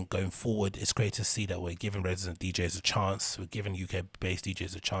 And I think going forward, it's great to see that we're giving resident DJs a chance. We're giving UK-based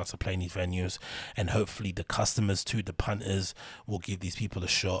DJs a chance to play in these venues, and hopefully the customers too, the punters, will give these people a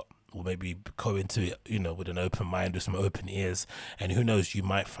shot. or maybe go into it, you know, with an open mind, with some open ears, and who knows, you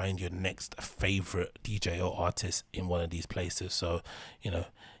might find your next favorite DJ or artist in one of these places. So, you know,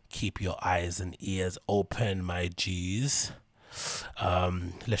 keep your eyes and ears open, my G's.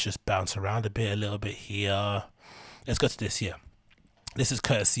 Let's just bounce around a little bit here. Let's go to this here. This is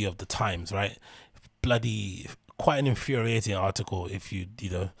courtesy of the Times, right? Bloody quite an infuriating article if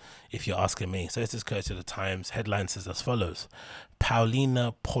if you're asking me. So this is courtesy of the Times. Headline says as follows: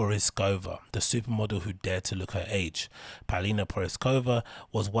 Paulina Porizkova, the supermodel who dared to look her age. Paulina Porizkova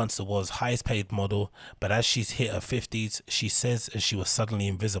was once the world's highest paid model, but as she's hit her 50s, she says she was suddenly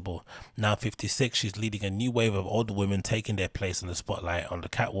invisible. Now 56, she's leading a new wave of older women taking their place in the spotlight on the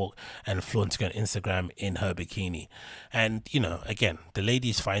catwalk and flaunting on Instagram in her bikini. And, you know, again, the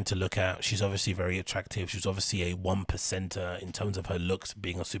lady's fine to look at. She's obviously very attractive. She's obviously a 1%er in terms of her looks,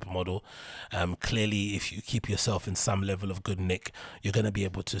 being a supermodel. Clearly, if you keep yourself in some level of good nick, you're going to be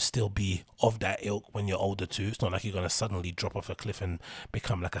able to still be of that ilk when you're older too. It's not like you're going to suddenly drop off a cliff and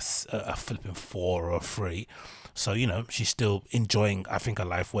become like a flipping 4 or a 3. So, you know, she's still enjoying, I think, a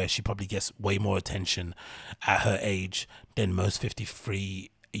life where she probably gets way more attention at her age than most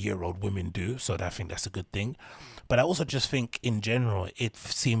 53-year-old women do. So I think that's a good thing. But I also just think in general, it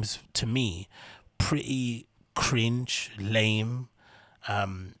seems to me pretty cringe, lame,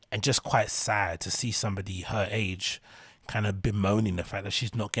 and just quite sad to see somebody her age kind of bemoaning the fact that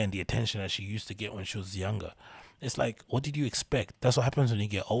she's not getting the attention that she used to get when she was younger. It's like, what did you expect? That's what happens when you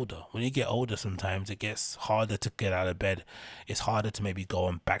get older. When you get older, sometimes it gets harder to get out of bed. It's harder to maybe go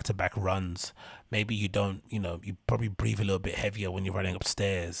on back-to-back runs. Maybe you don't, you know, you probably breathe a little bit heavier when you're running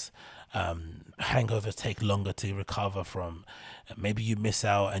upstairs. Hangovers take longer to recover from. Maybe you miss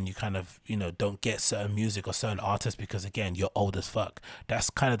out and you kind of, you know, don't get certain music or certain artists because, again, you're old as fuck. That's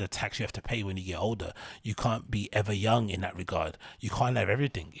kind of the tax you have to pay when you get older. You can't be ever young in that regard. You can't have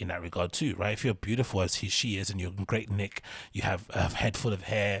everything in that regard too, right? If you're beautiful as she is and you're in great nick, you have a head full of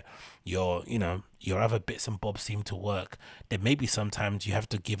hair, your, you know, your other bits and bobs seem to work, then maybe sometimes you have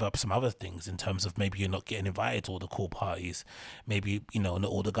to give up some other things in terms of maybe you're not getting invited to all the cool parties. Maybe, you know, not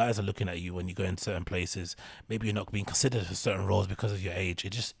all the guys are looking at you when you go in certain places. Maybe you're not being considered for certain roles because of your age.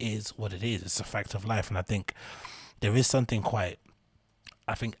 It just is what it is. It's a fact of life. And I think there is something quite,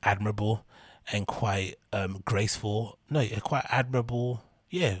 I think, admirable and quite graceful. No, quite admirable.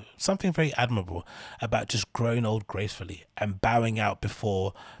 Yeah, something very admirable about just growing old gracefully and bowing out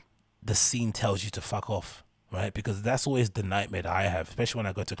before the scene tells you to fuck off, right? Because that's always the nightmare that I have, especially when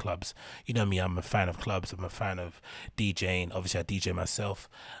I go to clubs. You know me, I'm a fan of clubs. I'm a fan of DJing. Obviously, I DJ myself.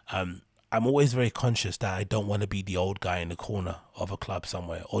 I'm always very conscious that I don't want to be the old guy in the corner of a club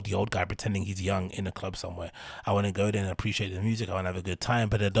somewhere, or the old guy pretending he's young in a club somewhere. I want to go there and appreciate the music. I want to have a good time,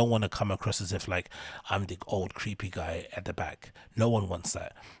 but I don't want to come across as if like I'm the old creepy guy at the back. No one wants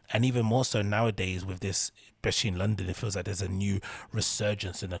that. And even more so nowadays with this, especially in London, it feels like there's a new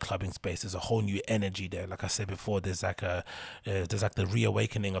resurgence in the clubbing space. There's a whole new energy there. Like I said before, there's like the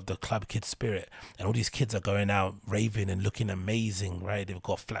reawakening of the club kid spirit, and all these kids are going out raving and looking amazing, right? They've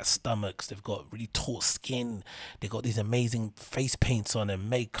got flat stomachs, they've got really taut skin, they've got these amazing face paints on and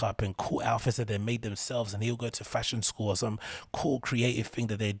makeup and cool outfits that they made themselves, and they'll go to fashion school or some cool creative thing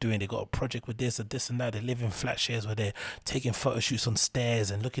that they're doing. They got a project with this and this and that. They live in flat shares where they're taking photo shoots on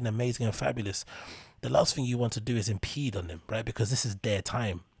stairs and looking amazing and fabulous. The last thing you want to do is impede on them, right? Because this is their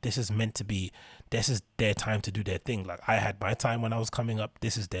time. This is their time to do their thing. Like I had my time when I was coming up.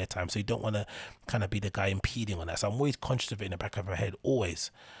 This is their time. So you don't want to kind of be the guy impeding on that. So I'm always conscious of it in the back of my head,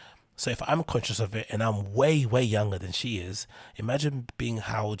 always. So if I'm conscious of it and I'm way, way younger than she is, imagine being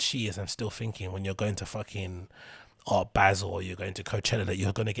how old she is and still thinking when you're going to fucking Art Basel or you're going to Coachella that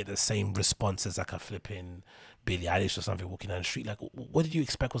you're going to get the same response as like a flipping Billie Eilish or something walking down the street. Like, what did you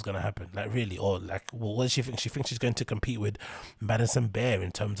expect was going to happen? Like, really? Or like, well, what does she think? She thinks she's going to compete with Madison Beer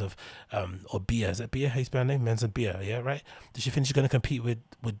in terms of, or Beer. Is that Beer? How you spell her name? Madison Beer. Yeah, right? Does she think she's going to compete with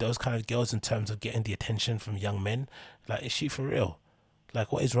those kind of girls in terms of getting the attention from young men? Like, is she for real?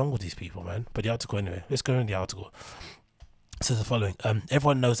 Like, what is wrong with these people, man? But the article anyway. Let's go in the article. It says the following: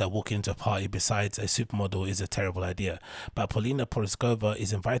 everyone knows that walking into a party besides a supermodel is a terrible idea, but Paulina Porizkova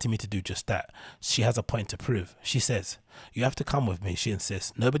is inviting me to do just that. She has a point to prove. She says, "You have to come with me," she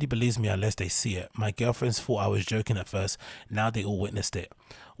insists. "Nobody believes me unless they see it. My girlfriends thought I was joking at first. Now they all witnessed it.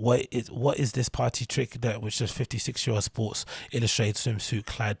 What is this party trick that which this 56-year-old Sports Illustrated swimsuit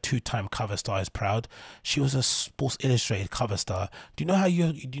clad two-time cover star is proud? She was a Sports Illustrated cover star. Do you know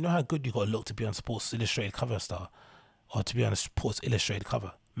how good you got to look to be on Sports Illustrated cover star? Or to be on a Sports Illustrated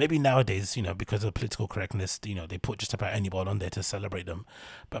cover? Maybe nowadays, you know, because of political correctness, you know, they put just about anyone on there to celebrate them.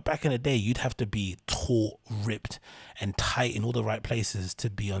 But back in the day, you'd have to be tall, ripped, and tight in all the right places to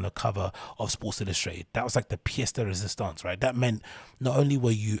be on the cover of Sports Illustrated. That was like the pièce de résistance, right? That meant not only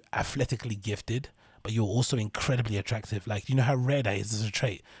were you athletically gifted, but you were also incredibly attractive. Like, you know how rare that is as a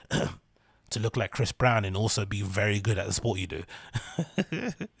trait to look like Chris Brown and also be very good at the sport you do.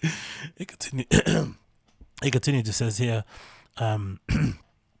 It continued to says here,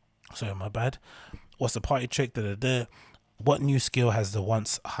 sorry, my bad. What's the party trick? What new skill has the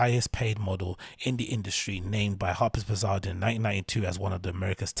once highest paid model in the industry, named by Harper's Bazaar in 1992 as one of the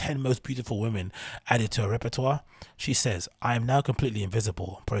America's 10 most beautiful women, added to her repertoire? She says, "I am now completely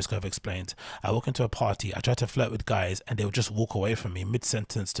invisible," Porizkova explains. "I walk into a party, I try to flirt with guys, and they'll just walk away from me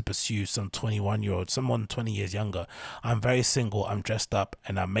mid-sentence to pursue some 21-year-old, someone 20 years younger. I'm very single, I'm dressed up,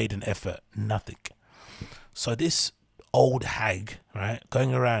 and I made an effort. Nothing." So this old hag, right,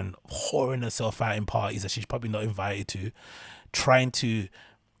 going around whoring herself out in parties that she's probably not invited to, trying to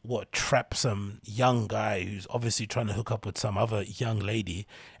trap some young guy who's obviously trying to hook up with some other young lady,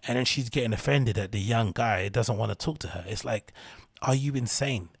 and then she's getting offended that the young guy doesn't want to talk to her. It's like, are you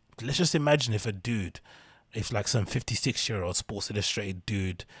insane? Let's just imagine if like some 56-year-old Sports Illustrated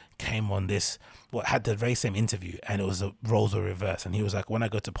dude came on this, had the very same interview, and it was the roles were reversed, and he was like, when I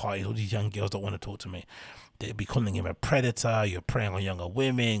go to parties, all these young girls don't want to talk to me. They'd be calling him a predator, you're preying on younger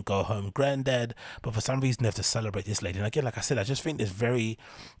women, go home granddad. But for some reason they have to celebrate this lady. And again, like I said, I just think there's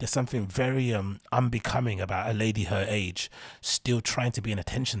something very unbecoming about a lady her age still trying to be an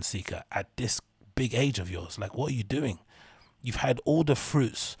attention seeker at this big age of yours. Like, what are you doing? You've had all the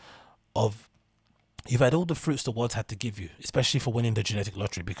fruits the world's had to give you, especially for winning the genetic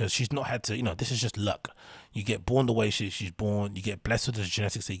lottery, because she's not had to, you know, this is just luck. You get born the way she's born, you get blessed with the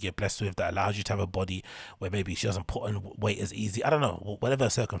genetics that you get blessed with that allows you to have a body where maybe she doesn't put on weight as easy. I don't know, whatever her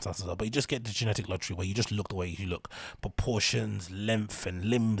circumstances are, but you just get the genetic lottery where you just look the way you look. Proportions, length and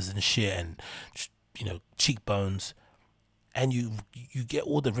limbs and shit and, you know, cheekbones. And you get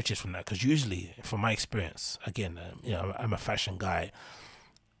all the riches from that, because usually, from my experience, again, you know, I'm a fashion guy,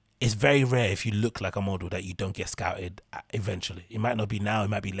 it's very rare if you look like a model that you don't get scouted eventually. It might not be now, it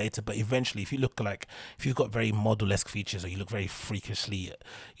might be later, but eventually if you've got very model-esque features, or you look very freakishly,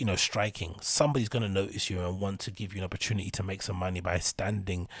 you know, striking, somebody's going to notice you and want to give you an opportunity to make some money by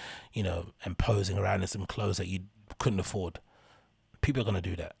standing, you know, and posing around in some clothes that you couldn't afford. People are going to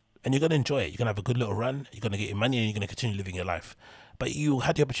do that. And you're going to enjoy it. You're going to have a good little run, you're going to get your money, and you're going to continue living your life. But you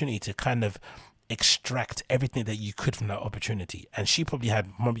had the opportunity to kind of extract everything that you could from that opportunity, and she probably had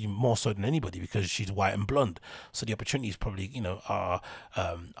more so than anybody because she's white and blonde, so the opportunities probably, you know, are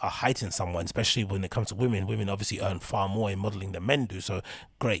heightened somewhat, especially when it comes to women obviously earn far more in modeling than men do. So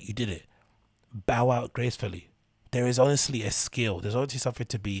great, you did it. Bow out gracefully. There is honestly a skill, there's honestly something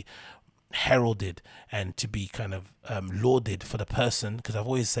to be heralded and to be kind of lauded for the person, because I've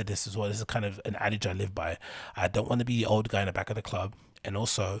always said this as well, this is kind of an adage I live by. I don't want to be the old guy in the back of the club. And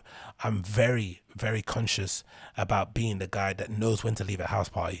also, I'm very, very conscious about being the guy that knows when to leave a house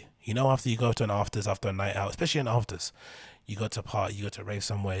party. You know, after you go to an afters, after a night out, especially an afters, you go to a party, you go to rave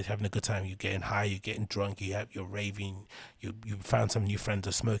somewhere, you're having a good time, you're getting high, you're getting drunk, you're raving, you found some new friends,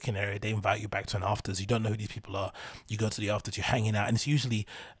 a smoking area, they invite you back to an afters, you don't know who these people are, you go to the afters, you're hanging out, and it's usually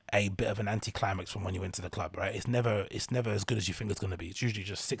a bit of an anticlimax from when you went to the club, right? It's never as good as you think it's going to be. It's usually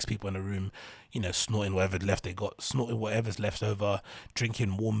just 6 people in a room, you know, snorting whatever's left over,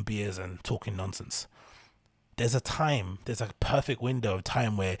 drinking warm beers and talking nonsense. There's a perfect window of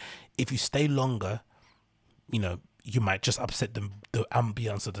time where if you stay longer, you know, you might just upset the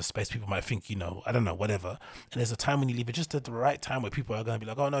ambience of the space. People might think, you know, I don't know, whatever. And there's a time when you leave it just at the right time where people are going to be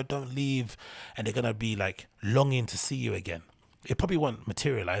like, oh no, don't leave. And they're going to be like longing to see you again. It probably won't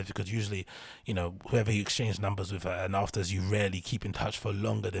materialize because usually, you know, whoever you exchange numbers with and afters, you rarely keep in touch for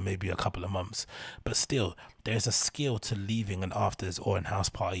longer than maybe a couple of months. But still, there's a skill to leaving an afters or an house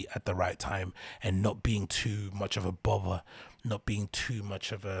party at the right time and not being too much of a bother, not being too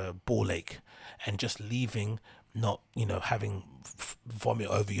much of a ball ache, and just leaving, not, you know, having vomit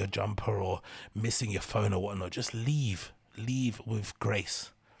over your jumper or missing your phone or whatnot. Just leave with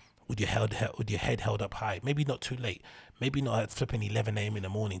grace, with your head held up high. Maybe not too late, maybe not at flipping 11 a.m. in the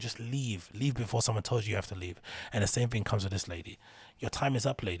morning. Just leave before someone tells you have to leave. And the same thing comes with this lady. Your time is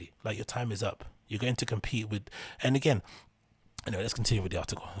up, lady. Like, your time is up. You're going to compete with, and again, anyway, let's continue with the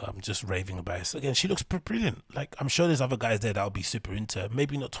article. I'm just raving about it. Again, she looks brilliant. Like, I'm sure there's other guys there that'll be super into her.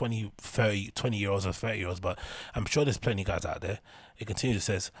 Maybe not 20-year-olds or 30-year-olds, but I'm sure there's plenty of guys out there. It continues, it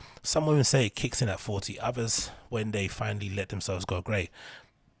says, some women say it kicks in at 40. Others, when they finally let themselves go grey.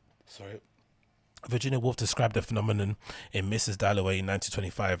 Sorry. Virginia Woolf described the phenomenon in Mrs. Dalloway in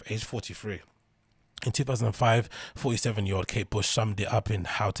 1925, age 43. In 2005, 47-year-old Kate Bush summed it up in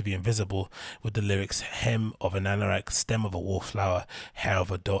How to Be Invisible with the lyrics, hem of an anorak, stem of a wallflower, hair of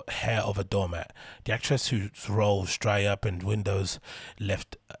a doormat. The actress whose roles dry up and windows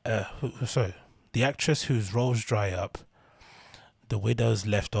left... The actress whose roles dry up, the widows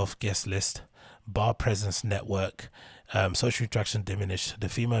left off guest list, bar presence network, social interaction diminished, the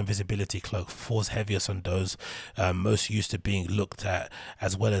female invisibility cloak falls heaviest on those most used to being looked at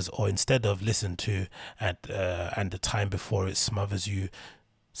as well as or instead of listened to, and the time before it smothers you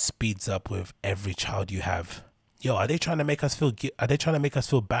speeds up with every child you have. Yo, are they trying to make us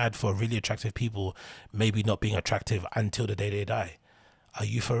feel bad for really attractive people maybe not being attractive until the day they die? Are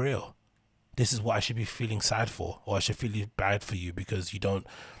you for real? This is what I should be feeling sad for, or I should feel bad for you because you're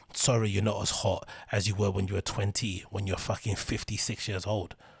not as hot as you were when you were 20, when you're fucking 56 years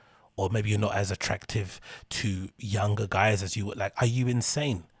old. Or maybe you're not as attractive to younger guys as you would. Like, are you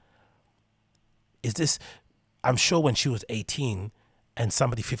insane? Is this, I'm sure when she was 18 and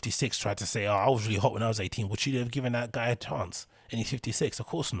somebody 56 tried to say, oh, I was really hot when I was 18, would she have given that guy a chance? And he's 56, of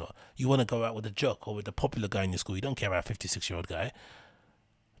course not. You want to go out with a jock or with the popular guy in your school. You don't care about a 56-year-old guy.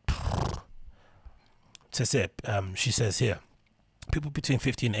 She says here, people between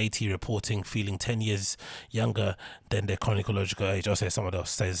 50 and 80 reporting feeling 10 years younger than their chronological age. I'll say someone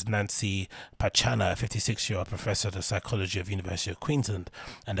else says Nancy Pachana, a 56-year-old professor of psychology of University of Queensland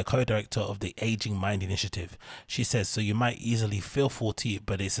and the co-director of the Aging Mind Initiative. She says, so you might easily feel 40,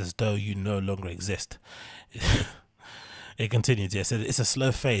 but it's as though you no longer exist. It continues. It says it's a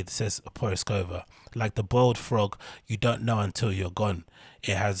slow fade, says Porizkova. Like the boiled frog, you don't know until you're gone.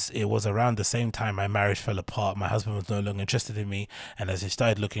 It was around the same time my marriage fell apart. My husband was no longer interested in me, and as I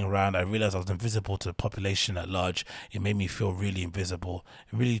started looking around, I realized I was invisible to the population at large. It made me feel really invisible,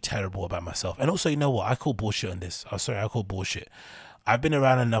 really terrible about myself. And also, you know what? I call bullshit on this. I call bullshit. I've been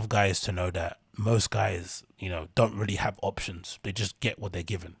around enough guys to know that most guys, don't really have options. They just get what they're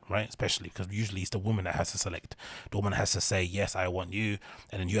given, right? Especially because usually it's the woman that has to select. The woman has to say, yes, I want you,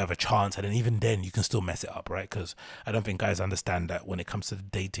 and then you have a chance, and then even then you can still mess it up, right? Because I don't think guys understand that when it comes to the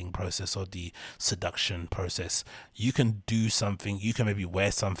dating process or the seduction process, you can do something, you can maybe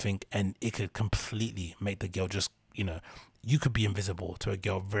wear something, and it could completely make the girl just, you could be invisible to a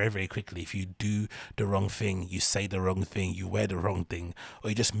girl very, very quickly if you do the wrong thing, you say the wrong thing, you wear the wrong thing,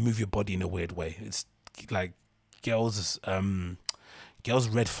 or you just move your body in a weird way. It's like girls'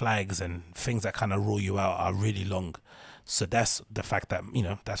 red flags and things that kind of rule you out are really long. So that's the fact that,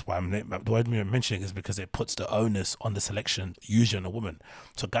 that's why the word I'm mentioning is because it puts the onus on the selection, usually on a woman.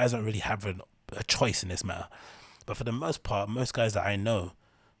 So guys don't really have a choice in this matter. But for the most part, most guys that I know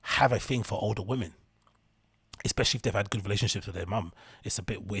have a thing for older women, especially if they've had good relationships with their mum. It's a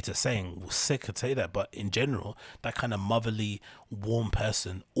bit weird to say that, but in general, that kind of motherly, warm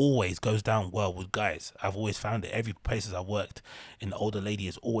person always goes down well with guys. I've always found it. Every places I've worked, an older lady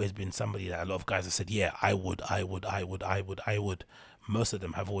has always been somebody that a lot of guys have said, yeah, I would. Most of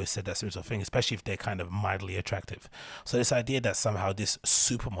them have always said that sort of thing, especially if they're kind of mildly attractive. So this idea that somehow this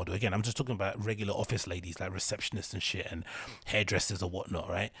supermodel, again, I'm just talking about regular office ladies like receptionists and shit and hairdressers or whatnot,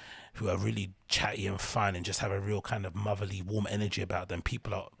 right? Who are really chatty and fun and just have a real kind of motherly, warm energy about them.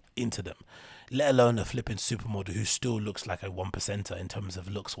 People are into them. Let alone a flipping supermodel who still looks like a 1%er in terms of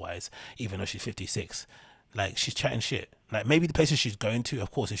looks wise, even though she's 56. Like, she's chatting shit. Like, maybe the places she's going to,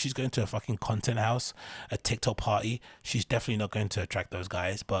 of course, if she's going to a fucking content house, a TikTok party, she's definitely not going to attract those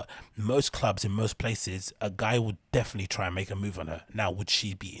guys. But most clubs in most places, a guy would definitely try and make a move on her. Now, would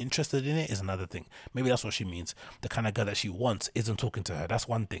she be interested in it is another thing. Maybe that's what she means. The kind of girl that she wants isn't talking to her. That's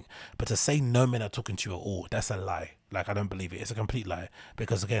one thing. But to say no men are talking to you at all, that's a lie. Like, I don't believe it. It's a complete lie.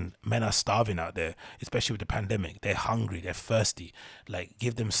 Because again, men are starving out there, especially with the pandemic. They're hungry. They're thirsty. Like,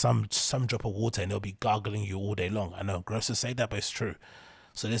 give them some drop of water and they'll be gargling you all day long. I know, gross to say that, but it's true.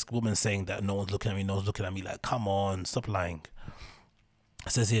 So this woman saying that no one's looking at me, like, come on, stop lying.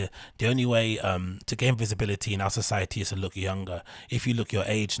 It says here, the only way to gain visibility in our society is to look younger. If you look your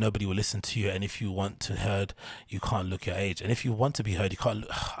age, nobody will listen to you. And if you want to be heard, you can't look your age. And if you want to be heard, you can't look.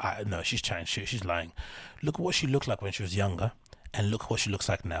 No, she's chatting shit. She's lying. Look at what she looked like when she was younger, and look what she looks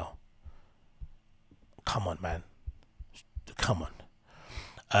like now. Come on, man. Come on.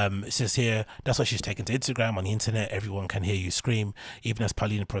 It says here, that's why she's taken to Instagram. On the internet, everyone can hear you scream. Even as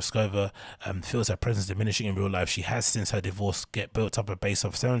Paulina Porizkova feels her presence diminishing in real life, she has, since her divorce, built up a base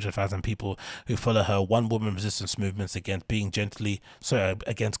of 700,000 people who follow her one-woman resistance movements against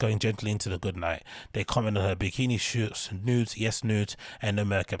against going gently into the good night. They comment on her bikini shoots, nudes, yes nudes, and no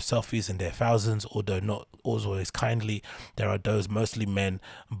makeup selfies in their thousands, although not always kindly. There are those, mostly men,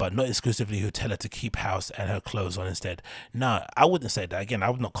 but not exclusively, who tell her to keep house and her clothes on instead. Nah, I wouldn't say that. Again,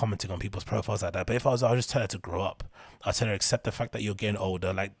 I'm not commenting on people's profiles like that, but if I was, I'll just tell her to grow up. I'll tell her accept the fact that you're getting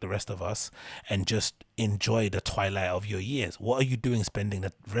older like the rest of us, and just enjoy the twilight of your years. What are you doing spending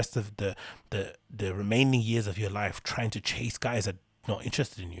the rest of the remaining years of your life trying to chase guys that are not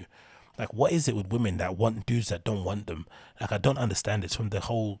interested in you? Like, what is it with women that want dudes that don't want them? Like, I don't understand it. From the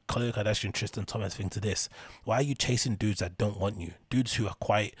whole Khloe Kardashian, Tristan Thomas thing to this. Why are you chasing dudes that don't want you? Dudes who are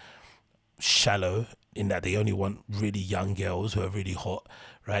quite shallow in that they only want really young girls who are really hot,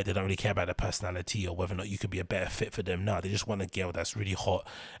 right? They don't really care about their personality or whether or not you could be a better fit for them. No, they just want a girl that's really hot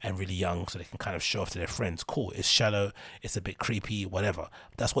and really young so they can kind of show off to their friends. Cool, it's shallow, it's a bit creepy, whatever.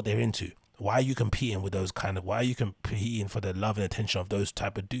 That's what they're into. Why are you competing with those why are you competing for the love and attention of those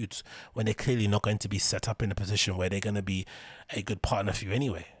type of dudes when they're clearly not going to be set up in a position where they're going to be a good partner for you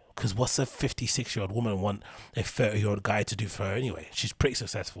anyway? Because what's a 56-year-old woman want a 30-year-old guy to do for her anyway? She's pretty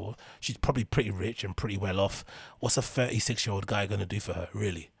successful. She's probably pretty rich and pretty well off. What's a 36-year-old guy going to do for her,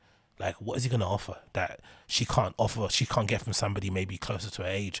 really? Like, what is he going to offer that she can't offer? She can't get from somebody maybe closer to her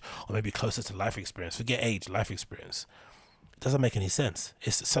age or maybe closer to life experience. Forget age, life experience. Doesn't make any sense.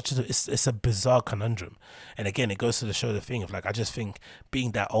 It's a bizarre conundrum. And again, it goes to show the thing of, like, I just think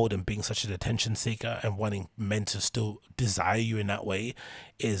being that old and being such an attention seeker and wanting men to still desire you in that way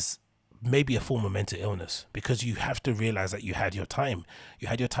is maybe a form of mental illness, because you have to realize that you had your time. You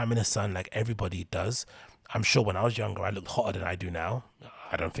had your time in the sun like everybody does. I'm sure when I was younger, I looked hotter than I do now.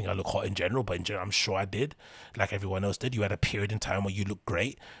 I don't think I look hot in general, but in general, I'm sure I did, like everyone else did. You had a period in time where you looked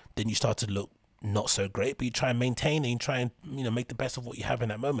great. Then you start to look not so great, but you try and maintain and you try and, you know, make the best of what you have in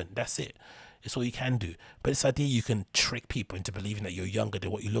that moment. That's it. It's all you can do. But this idea you can trick people into believing that you're younger than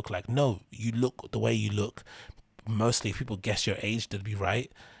what you look like. No, you look the way you look. Mostly if people guess your age, they'll be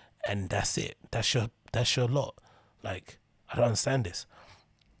right, and that's it. That's your lot. Like, I don't understand this.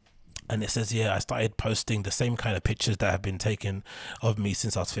 And it says, yeah, I started posting the same kind of pictures that have been taken of me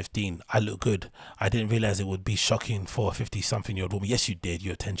since I was 15. I look good. I didn't realize it would be shocking for a 50-something-year-old woman. Yes, you did,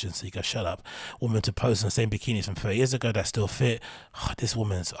 you attention seeker. Shut up. Woman to post in the same bikinis from 30 years ago that still fit. Oh, this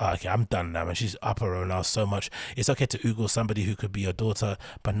woman's, okay, I'm done now, man. She's up her own now so much. It's okay to oogle somebody who could be your daughter,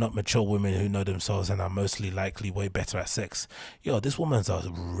 but not mature women who know themselves and are mostly likely way better at sex. Yo, this woman's a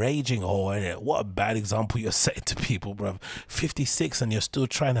raging whore, isn't it? What a bad example you're setting to people, bro. 56 and you're still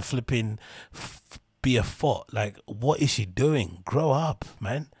trying to flip in be a thought. Like, what is she doing? Grow up,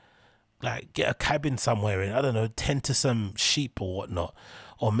 man. Like, get a cabin somewhere and, I don't know, tend to some sheep or whatnot,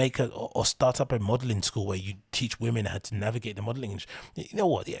 or or start up a modeling school where you teach women how to navigate the modeling. You know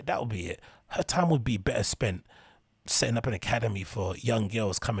what? Yeah, that would be it. Her time would be better spent setting up an academy for young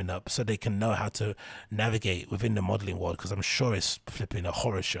girls coming up so they can know how to navigate within the modeling world, because I'm sure it's flipping a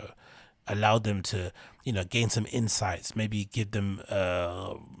horror show. Allow them to, you know, gain some insights, maybe give them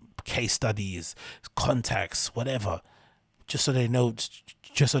case studies, contacts, whatever, just so they know,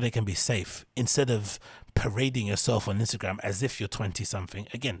 just so they can be safe, instead of parading yourself on Instagram as if you're 20 something.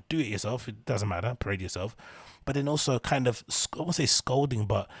 Again, do it yourself, it doesn't matter, parade yourself, but then also kind of, I won't say scolding,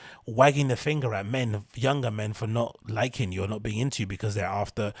 but wagging the finger at men, younger men, for not liking you or not being into you because they're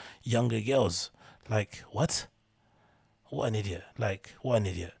after younger girls. Like, what an idiot. Like, what an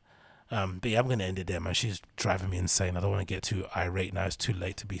idiot. But yeah, I'm going to end it there, man. She's driving me insane. I don't want to get too irate now. It's too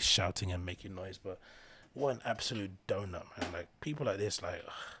late to be shouting and making noise. But what an absolute donut, man. Like, people like this, like,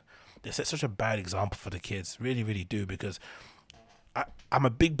 they set such a bad example for the kids. Really, really do. Because I'm a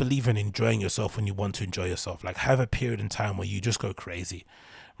big believer in enjoying yourself when you want to enjoy yourself. Like, have a period in time where you just go crazy,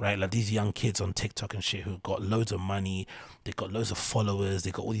 right? Like these young kids on TikTok and shit who got loads of money, they got loads of followers,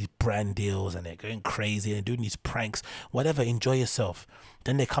 they got all these brand deals, and they're going crazy and doing these pranks, whatever. Enjoy yourself.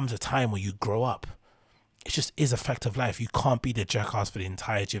 Then there comes a time where you grow up. It just is a fact of life. You can't be the jackass for the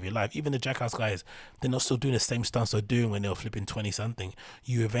entirety of your life. Even the jackass guys, they're not still doing the same stunts they're doing when they were flipping 20 something.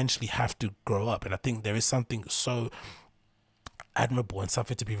 You eventually have to grow up. And I think there is something so admirable and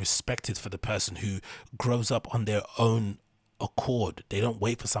something to be respected for the person who grows up on their own accord. They don't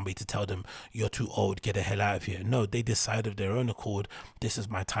wait for somebody to tell them, you're too old, get the hell out of here. No, they decide of their own accord, this is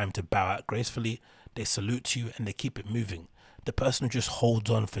my time to bow out gracefully. They salute you and they keep it moving. The person who just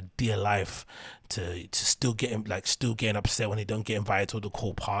holds on for dear life to still getting upset when they don't get invited to the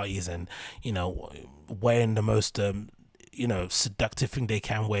cool parties, and, you know, wearing the most you know, seductive thing they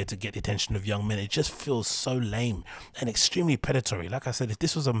can wear to get the attention of young men. It just feels so lame and extremely predatory. Like I said, if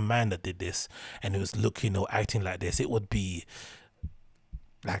this was a man that did this and it was looking or acting like this, it would be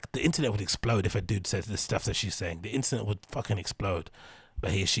like the internet would explode. If a dude says the stuff that she's saying, the internet would fucking explode.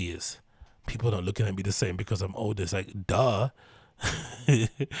 But here she is. People not looking at me the same because I'm older. It's like, duh.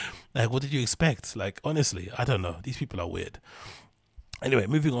 Like, what did you expect? Like, honestly, I don't know. These people are weird. Anyway,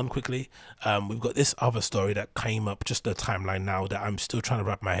 moving on quickly, we've got this other story that came up just the timeline now that I'm still trying to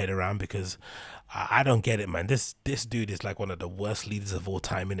wrap my head around, because I don't get it, man. This dude is like one of the worst leaders of all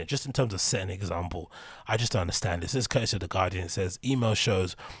time, innit? Just in terms of setting an example, I just don't understand. This is courtesy of The Guardian. It says, email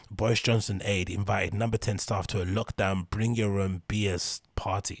shows Boris Johnson aide invited number 10 staff to a lockdown bring your own BS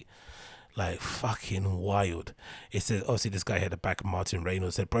party. Like, fucking wild. It says, obviously this guy had a back of Martin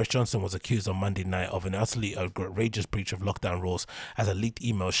Reynolds, said Boris Johnson was accused on Monday night of an utterly outrageous breach of lockdown rules, as a leaked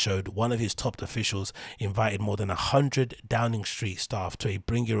email showed one of his top officials invited more than 100 Downing Street staff to a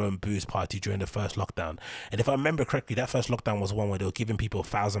bring your own booze party during the first lockdown. And if I remember correctly, that first lockdown was one where they were giving people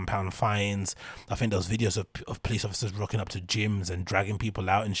 £1,000 fines. I think there was videos of police officers rocking up to gyms and dragging people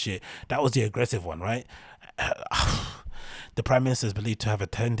out and shit. That was the aggressive one, right? The Prime Minister is believed to have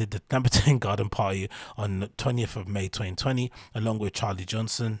attended the number 10 garden party on the 20th of May 2020, along with Carrie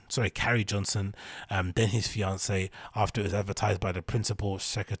Johnson, then his fiancée, after it was advertised by the Principal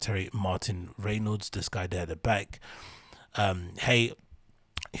Secretary Martin Reynolds, this guy there at the back. Hey,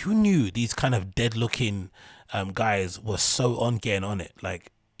 who knew these kind of dead-looking guys were so on getting on it?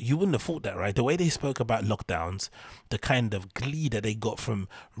 Like, you wouldn't have thought that, right? The way they spoke about lockdowns, the kind of glee that they got from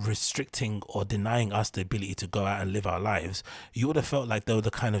restricting or denying us the ability to go out and live our lives, you would have felt like they were the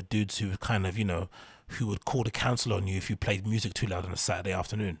kind of dudes who kind of, you know, who would call the council on you if you played music too loud on a Saturday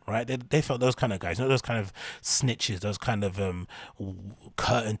afternoon, right? They felt those kind of guys, you know, those kind of snitches, those kind of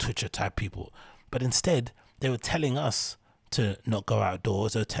curtain twitcher type people. But instead, they were telling us to not go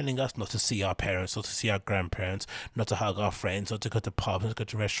outdoors. They're telling us not to see our parents, not to see our grandparents, not to hug our friends, not to go to pubs, not to go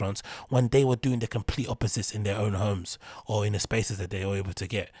to restaurants, when they were doing the complete opposites in their own homes or in the spaces that they were able to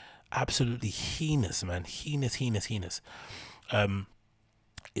get. Absolutely heinous, man. Heinous.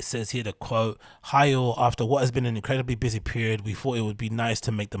 It says here, the quote, "Hi all, after what has been an incredibly busy period, we thought it would be nice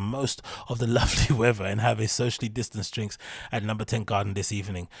to make the most of the lovely weather and have a socially distanced drinks at number 10 Garden this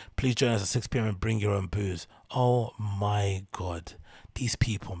evening. Please join us at 6 p.m. and bring your own booze." Oh my God. These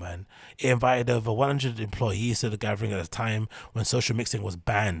people, man. It invited over 100 employees to the gathering at a time when social mixing was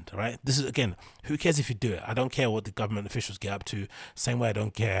banned, right? This is, again, who cares if you do it? I don't care what the government officials get up to. Same way I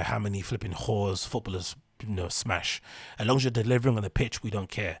don't care how many flipping whores footballers, you know, smash. As long as you're delivering on the pitch, we don't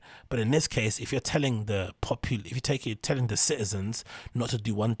care. But in this case, if you're telling the telling the citizens not to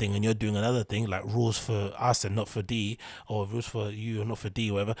do one thing and you're doing another thing, like rules for us and not for D, or rules for you and not for D,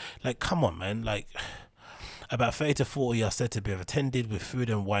 or whatever, like, come on, man. Like, about 30 to 40 are said to be attended, with food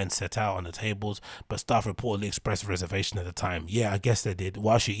and wine set out on the tables, but staff reportedly expressed reservation at the time. Yeah, I guess they did.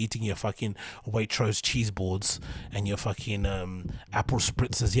 Whilst you're eating your fucking Waitrose cheese boards and your fucking apple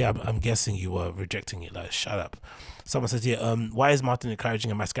spritzers, yeah, I'm guessing you were rejecting it. Like, shut up. Someone says, yeah, why is Martin encouraging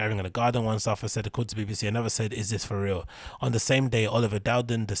a mass gathering in the garden? One staffer said, according to BBC. Another said, is this for real? On the same day, Oliver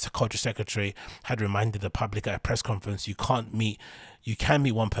Dowden, the culture secretary, had reminded the public at a press conference, you can meet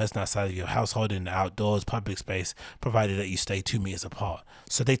one person outside of your household in the outdoors public space, provided that you stay 2 meters apart.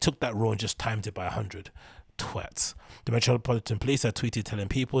 So they took that rule and just timed it by 100. Twats. The Metropolitan Police had tweeted telling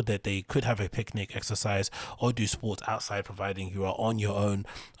people that they could have a picnic, exercise, or do sports outside, providing you are on your own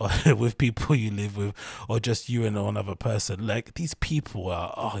or with people you live with, or just you and one other person. Like, these people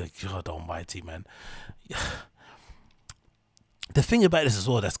are, oh God almighty, man. The thing about this as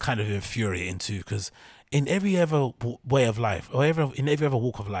well that's kind of infuriating too, because in every other way of life, or in every other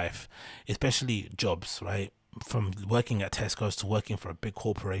walk of life, especially jobs, right? From working at Tesco's to working for a big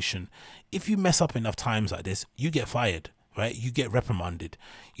corporation, if you mess up enough times like this, you get fired, right? You get reprimanded,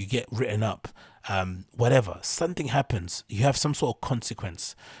 you get written up, whatever. Something happens, you have some sort of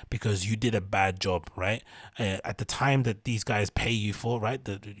consequence because you did a bad job, right? At the time that these guys pay you for, right?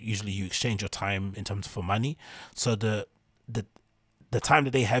 Usually you exchange your time in terms for money. So the time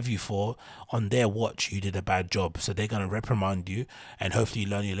that they have you for, on their watch, you did a bad job. So they're going to reprimand you, and hopefully you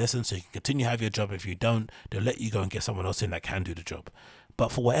learn your lesson so you can continue to have your job. If you don't, they'll let you go and get someone else in that can do the job.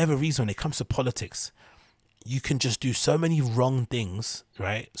 But for whatever reason, when it comes to politics, you can just do so many wrong things,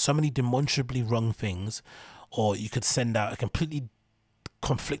 right? So many demonstrably wrong things, or you could send out a completely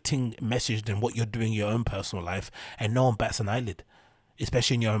conflicting message than what you're doing in your own personal life, and no one bats an eyelid,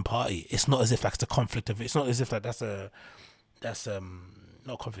 especially in your own party. It's not as if that's the conflict of it. It's not as if that's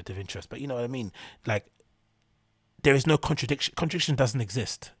not conflict of interest, but you know what I mean. Like, there is no contradiction. Contradiction doesn't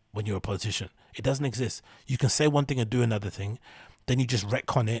exist. when you're a politician. It doesn't exist. You can say one thing and do another thing, then you just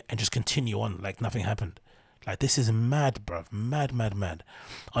retcon it and just continue on like nothing happened. Like, this is mad, bruv. Mad, mad, mad.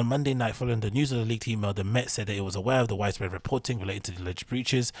 On Monday night, following the news of the leaked email, the Met said that it was aware of the widespread reporting related to the alleged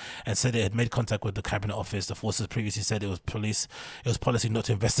breaches and said it had made contact with the Cabinet Office. The forces previously said it was policy not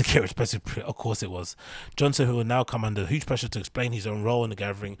to investigate, especially, of course it was. Johnson, who will now come under huge pressure to explain his own role in the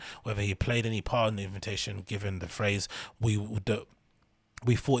gathering, whether he played any part in the invitation, given the phrase, we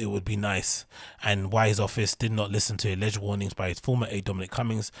thought it would be nice, and why his office did not listen to alleged warnings by his former aide Dominic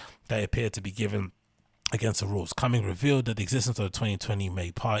Cummings that appeared to be given against the rules. Cummings revealed that the existence of the 2020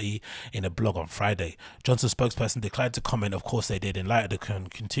 May party in a blog on Friday. Johnson's spokesperson declined to comment. Of course they did, in light of the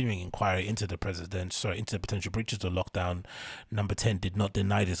continuing inquiry into the potential breaches of lockdown. Number 10 did not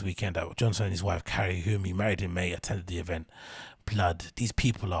deny this weekend that Johnson and his wife Carrie, whom he married in May, attended the event. Blood. These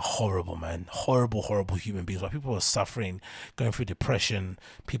people are horrible, man. Horrible, horrible human beings. Like, people are suffering, going through depression,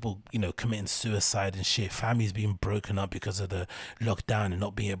 people, committing suicide and shit, families being broken up because of the lockdown and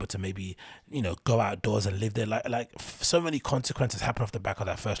not being able to maybe, go outdoors and live there. Like so many consequences happened off the back of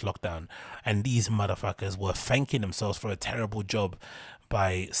that first lockdown, and these motherfuckers were thanking themselves for a terrible job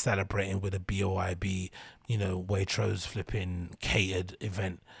by celebrating with a BYOB, Waitrose flipping catered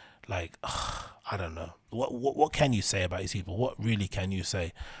event. Like, I don't know. What can you say about these people? What really can you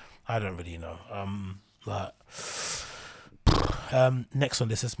say? I don't really know. Next on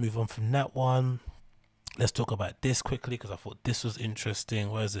this, let's move on from that one. Let's talk about this quickly because I thought this was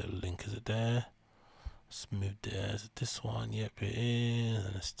interesting. Where is it? Link, is it there? Let's move there. Is it this one? Yep, it is.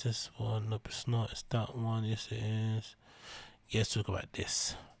 And it's this one. Nope, it's not. It's that one. Yes, it is. Let's talk about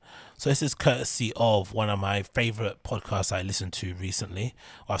this. So this is courtesy of one of my favorite podcasts I listened to recently,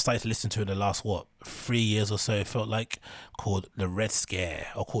 or I've started to listen to in the last 3 years or so, it felt like, called Red Scare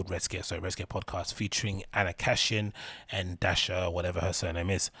podcast, featuring Anna Cashin and Dasha, whatever her surname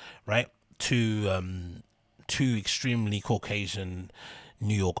is, right? Two extremely Caucasian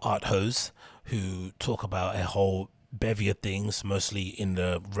New York art hoes who talk about a whole bevy of things, mostly in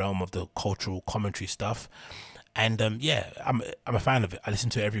the realm of the cultural commentary stuff. And I'm a fan of it. I listen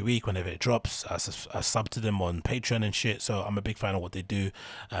to it every week whenever it drops. I sub to them on Patreon and shit, so I'm a big fan of what they do.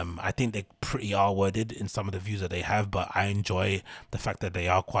 I think they're pretty R-worded in some of the views that they have, but I enjoy the fact that they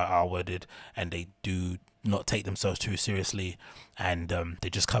are quite R-worded and they do not take themselves too seriously, and they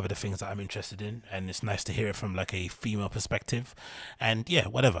just cover the things that I'm interested in, and it's nice to hear it from like a female perspective. And yeah,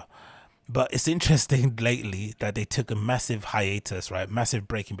 whatever. But it's interesting lately that they took a massive hiatus, right? Massive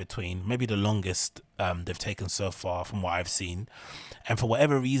break in between, maybe the longest they've taken so far from what I've seen. And for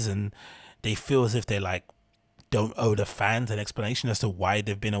whatever reason, they feel as if they don't owe the fans an explanation as to why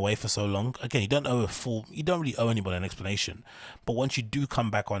they've been away for so long. Again, you don't really owe anybody an explanation. But once you do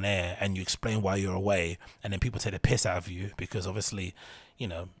come back on air and you explain why you're away, and then people take the piss out of you because obviously,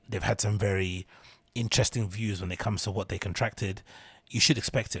 they've had some very interesting views when it comes to what they contracted, you should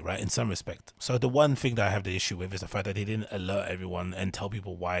expect it, right, in some respect. So the one thing that I have the issue with is the fact that they didn't alert everyone and tell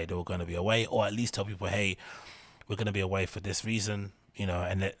people why they were going to be away, or at least tell people, hey, we're going to be away for this reason,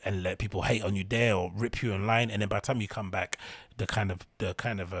 and let people hate on you there or rip you online, and then by the time you come back, the kind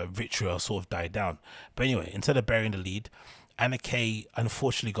of vitriol sort of died down. But anyway, instead of burying the lead, Anna Kay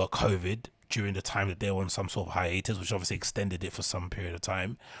unfortunately got COVID during the time that they were on some sort of hiatus, which obviously extended it for some period of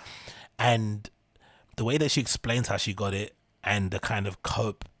time. And the way that she explains how she got it, and the kind of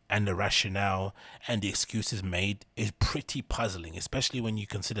cope and the rationale and the excuses made is pretty puzzling, especially when you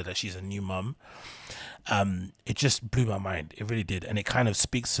consider that she's a new mum. It just blew my mind. It really did. And it kind of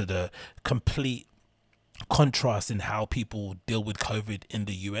speaks to the complete contrast in how people deal with COVID in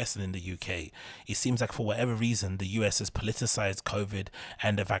the US and in the UK. It seems like for whatever reason, the US has politicized COVID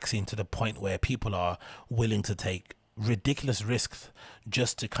and the vaccine to the point where people are willing to take ridiculous risks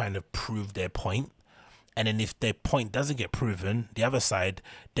just to kind of prove their point. And then if their point doesn't get proven, the other side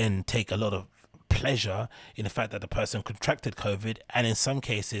then take a lot of pleasure in the fact that the person contracted COVID, and in some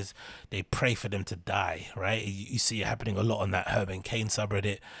cases they pray for them to die, right? You see it happening a lot on that Herman Cain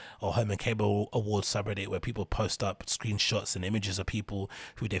subreddit or Herman Cable Awards subreddit, where people post up screenshots and images of people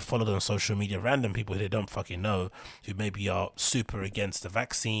who they followed on social media, random people who they don't fucking know, who maybe are super against the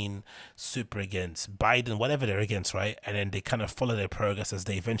vaccine, super against Biden, whatever they're against, right? And then they kind of follow their progress as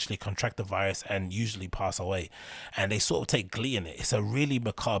they eventually contract the virus and usually pass away, and they sort of take glee in it. It's a really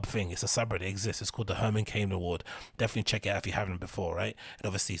macabre thing. It's a subreddit, it exists. It's called the Herman Cain Award. Definitely check it out if you haven't before, right? And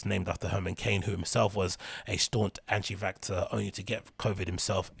obviously it's named after Herman Cain, who himself was a staunch anti-vaxxer, only to get COVID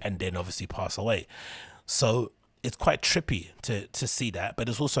himself and then obviously pass away. So it's quite trippy to see that. But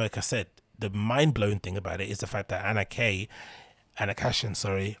it's also, like I said, the mind-blowing thing about it is the fact that Anna Cashin,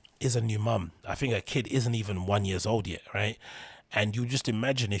 is a new mum. I think her kid isn't even 1 year old yet, right? And you just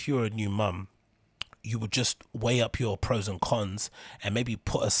imagine if you're a new mum, you would just weigh up your pros and cons and maybe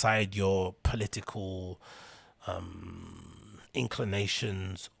put aside your political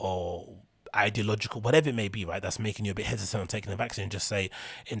inclinations or ideological, whatever it may be, right, that's making you a bit hesitant on taking the vaccine. Just say,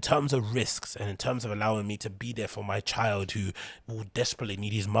 in terms of risks and in terms of allowing me to be there for my child who will desperately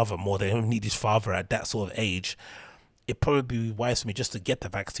need his mother more than he'll need his father at that sort of age, it'd probably be wise for me just to get the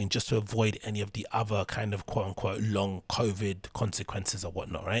vaccine, just to avoid any of the other kind of quote unquote long COVID consequences or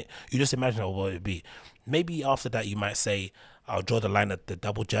whatnot, right? You just imagine what it would be. Maybe after that you might say, I'll draw the line at the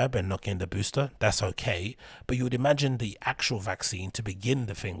double jab and not in the booster. That's okay. But you would imagine the actual vaccine to begin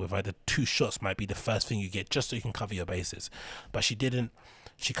the thing with, either 2 shots might be the first thing you get, just so you can cover your bases. But she didn't.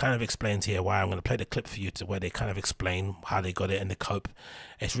 She kind of explains here why. I'm going to play the clip for you to where they kind of explain how they got it and the cope.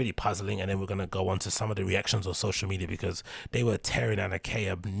 It's really puzzling. And then we're going to go on to some of the reactions on social media, because they were tearing Anna Kay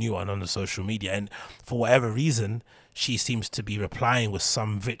a new one on the social media. And for whatever reason, she seems to be replying with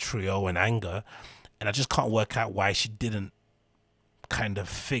some vitriol and anger. And I just can't work out why she didn't kind of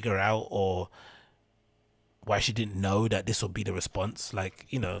figure out, or why she didn't know that this would be the response. Like,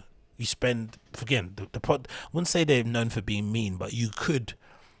 you know, you spend, again, the pod, I wouldn't say they're known for being mean, but you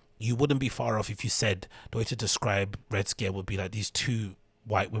wouldn't be far off if you said the way to describe Red Scare would be like these 2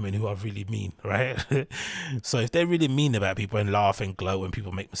 white women who are really mean, right? So if they're really mean about people and laugh and gloat when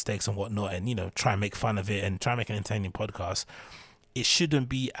people make mistakes and whatnot, and, you know, try and make fun of it and try and make an entertaining podcast, it shouldn't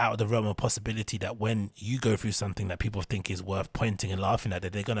be out of the realm of possibility that when you go through something that people think is worth pointing and laughing at,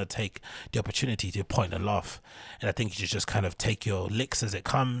 that they're going to take the opportunity to point and laugh. And I think you should just kind of take your licks as it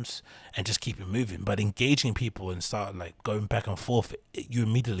comes and just keep it moving. But engaging people and start like going back and forth, you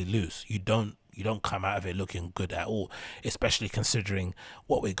immediately lose. You don't come out of it looking good at all, especially considering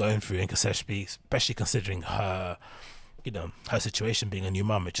what we're going through, and especially considering her, you know, her situation being a new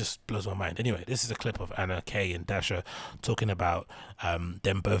mum. It just blows my mind. Anyway, this is a clip of Anna Kay and Dasha talking about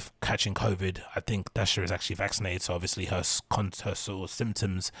them both catching COVID. I think Dasha is actually vaccinated, so obviously her sort of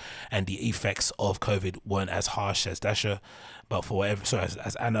symptoms and the effects of COVID weren't as harsh as Dasha, but for whatever, sorry,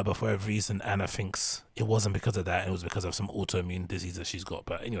 as Anna, but for whatever reason, Anna thinks it wasn't because of that, it was because of some autoimmune disease that she's got.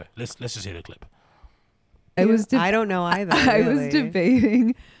 But anyway, let's just hear the clip. I don't know either. I was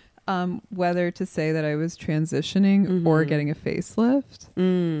debating whether to say that I was transitioning or getting a facelift.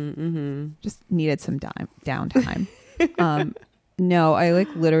 Just needed some downtime. No, I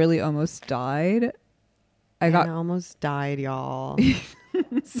like literally almost died. I almost died, y'all.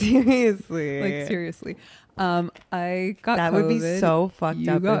 Seriously. Like seriously. I got that COVID. Would be so fucked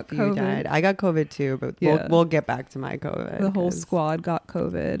up if you died. I got COVID too, but we'll get back to my COVID. The whole squad got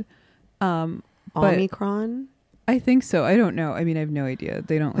COVID. Omicron? I think so. I don't know. I mean, I have no idea.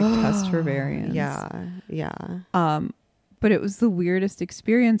 They don't like test for variants. Yeah. But it was the weirdest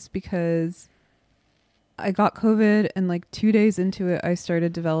experience because I got COVID and like 2 days into it, I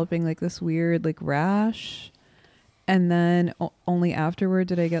started developing like this weird like rash. And then only afterward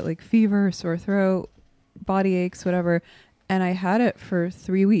did I get like fever, sore throat, body aches, whatever. And I had it for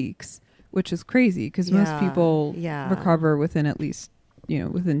 3 weeks, which is crazy because most people recover within at least,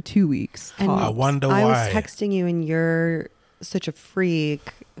 within 2 weeks. And I wonder why. I was texting you and you're such a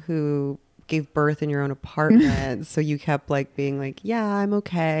freak who gave birth in your own apartment. So you kept like being like, yeah, I'm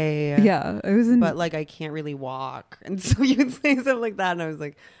okay. Yeah. But like, I can't really walk. And so you'd say something like that. And I was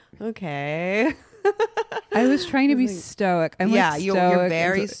like, okay. I was trying to be stoic. You're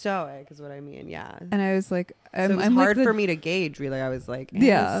very stoic is what I mean. Yeah. And I was like, so it was hard for me to gauge really. I was like,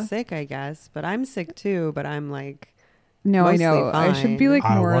 I'm sick, I guess, but I'm sick too. But I'm like, no, I know. Fine. I should be like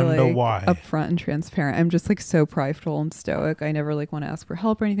more like why. upfront and transparent. I'm just like so prideful and stoic. I never like want to ask for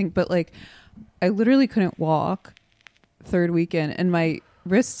help or anything. But like, I literally couldn't walk third weekend, and my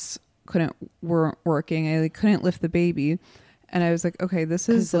wrists weren't working. I like couldn't lift the baby, and I was like, okay, this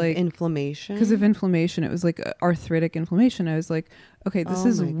is like inflammation. Because of inflammation, it was like arthritic inflammation. I was like, okay, this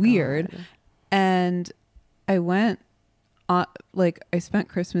is weird, and I went on like I spent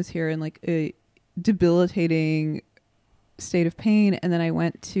Christmas here in like a debilitating state of pain, and then I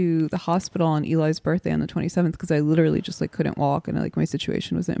went to the hospital on Eli's birthday on the 27th because I literally just like couldn't walk and like my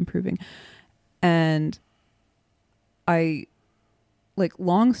situation wasn't improving. And I like,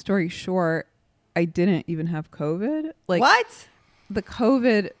 long story short, I didn't even have COVID. Like, what? The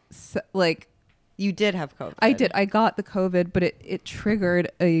COVID, like, you did have COVID. I did. I got the COVID, but it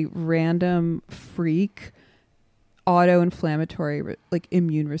triggered a random freak auto-inflammatory like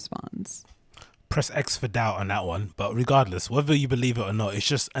immune response. Press X for doubt on that one, but regardless, whether you believe it or not, it's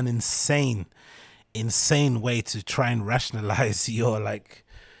just an insane way to try and rationalize your like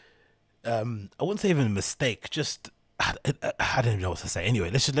I wouldn't say even a mistake, just I don't even know what to say. Anyway,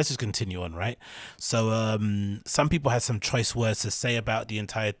 let's just continue on, right? So some people had some choice words to say about the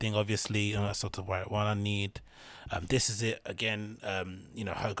entire thing, obviously, and that's sort of what I need. This is it again.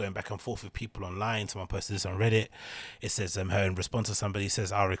 Her going back and forth with people online. Someone posted this on Reddit. It says her in response to somebody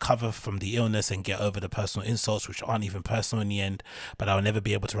says, "I'll recover from the illness and get over the personal insults, which aren't even personal in the end, but I'll never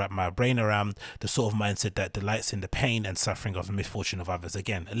be able to wrap my brain around the sort of mindset that delights in the pain and suffering of the misfortune of others."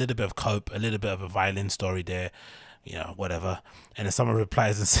 Again, a little bit of cope, a little bit of a violin story there. Whatever. And then someone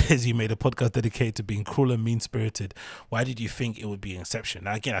replies and says, "You made a podcast dedicated to being cruel and mean-spirited. Why did you think it would be an exception?"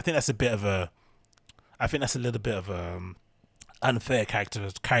 Now, again, I think that's a little bit of a unfair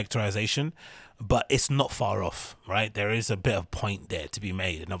characterization, but it's not far off, right? There is a bit of point there to be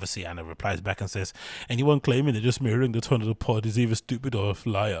made. And obviously Anna replies back and says, "Anyone claiming they're just mirroring the tone of the pod is either stupid or a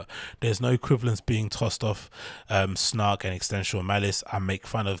liar. There's no equivalence being tossed off snark and extensional malice. I make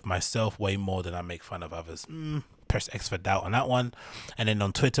fun of myself way more than I make fun of others." Press X for doubt on that one. And then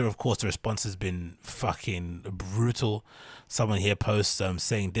on Twitter, of course, the response has been fucking brutal. Someone here posts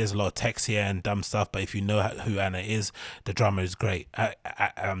saying there's a lot of text here and dumb stuff, but if you know who Anna is, the drama is great.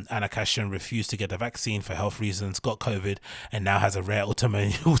 Anna Cashion refused to get the vaccine for health reasons, got COVID, and now has a rare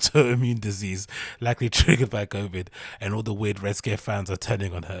autoimmune disease likely triggered by COVID, and all the weird Red Scare fans are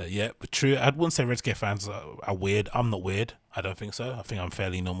turning on her. Yeah, but true. I wouldn't say Red Scare fans are weird. I'm not weird. I don't think so. I think I'm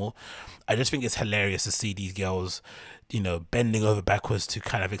fairly normal. I just think it's hilarious to see these girls, bending over backwards to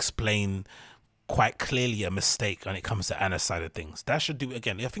kind of explain quite clearly a mistake when it comes to Anna's side of things. That should do,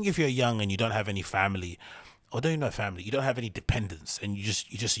 again, I think if you're young and you don't have any family, or don't you know family, you don't have any dependents, and you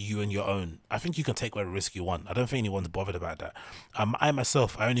just you and your own, I think you can take whatever risk you want. I don't think anyone's bothered about that. I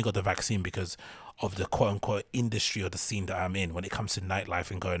myself, I only got the vaccine because of the quote unquote industry or the scene that I'm in when it comes to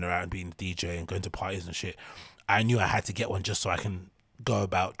nightlife and going around and being a DJ and going to parties and shit. I knew I had to get one just so I can go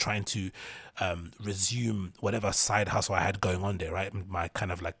about trying to resume whatever side hustle I had going on there, right? My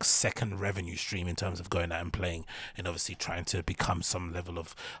kind of like second revenue stream in terms of going out and playing, and obviously trying to become some level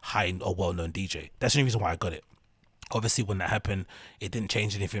of high or well-known DJ. That's the only reason why I got it. Obviously, when that happened, it didn't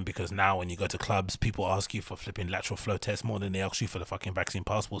change anything, because now when you go to clubs, people ask you for flipping lateral flow tests more than they ask you for the fucking vaccine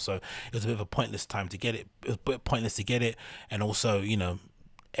passport. So it was a bit of a pointless time to get it. It was a bit pointless to get it, and also,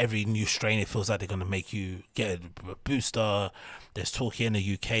 every new strain, it feels like they're going to make you get a booster. There's talk here in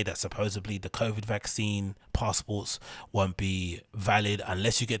the UK that supposedly the COVID vaccine passports won't be valid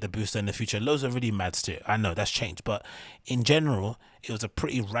unless you get the booster in the future. Loads of really mad shit. I know that's changed, but in general, it was a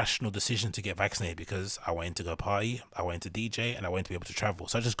pretty rational decision to get vaccinated, because I wanted to go party, I wanted to DJ, and I wanted to be able to travel.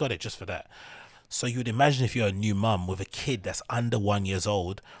 So I just got it just for that. So you would imagine if you're a new mum with a kid that's under 1 year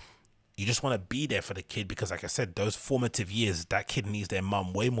old, you just want to be there for the kid, because like I said, those formative years, that kid needs their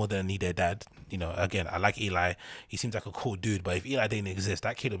mum way more than they need their dad. Again, I like Eli. He seems like a cool dude, but if Eli didn't exist,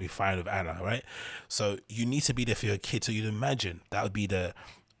 that kid would be fine with Anna, right? So you need to be there for your kid. So you'd imagine that would be the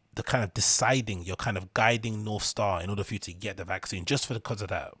kind of deciding, your kind of guiding North Star in order for you to get the vaccine, just for the cause of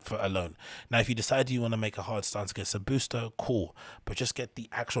that for alone. Now, if you decide you want to make a hard stance against a booster, cool, but just get the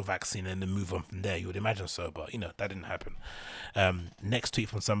actual vaccine and then move on from there. You would imagine so, but that didn't happen. Next tweet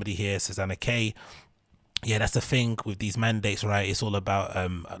from somebody here says, Anna K, yeah, that's the thing with these mandates, right? It's all about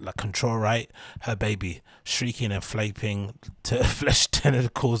like control, right? Her baby shrieking and flapping to flesh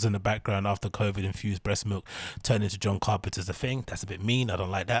tentacles in the background after COVID infused breast milk turned into John Carpenter's a thing. That's a bit mean. I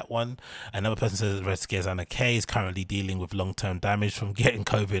don't like that one. Another person says Red Scares Anna K is currently dealing with long-term damage from getting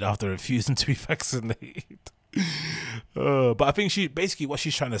COVID after refusing to be vaccinated. But I think what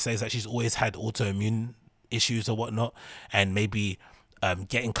she's trying to say is that she's always had autoimmune issues or whatnot, and maybe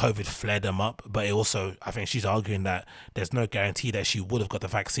getting COVID flared them up, but it also, I think she's arguing that there's no guarantee that she would have got the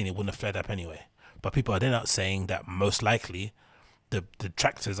vaccine, it wouldn't have flared up anyway. But people are then out saying that most likely, the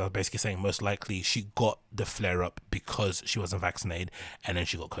detractors are basically saying most likely she got the flare up because she wasn't vaccinated and then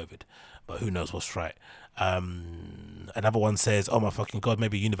she got COVID. But who knows what's right. Another one says, oh my fucking god,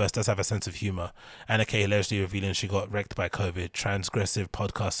 maybe universe does have a sense of humor. Anna K hilariously revealing she got wrecked by COVID. Transgressive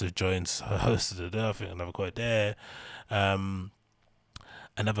podcaster joins her host. I think another quote there.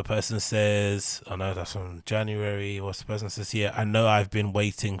 Another person says, oh no, that's from January. What's the person says here? Another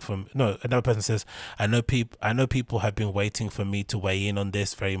person says, I know people have been waiting for me to weigh in on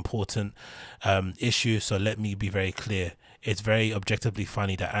this very important issue. So let me be very clear. It's very objectively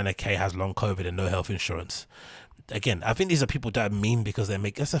funny that Anna K has long COVID and no health insurance. Again, I think these are people that are mean because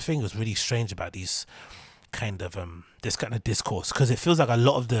that's the thing that's really strange about these kind of this kind of discourse, because it feels like a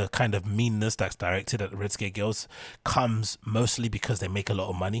lot of the kind of meanness that's directed at the Red Scare girls comes mostly because they make a lot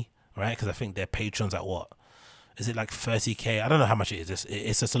of money, right? Because I think their patrons at what is it, like 30k? I don't know how much it is.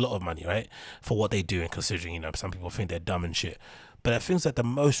 It's just a lot of money, right, for what they do. And considering some people think they're dumb and shit, But I think that the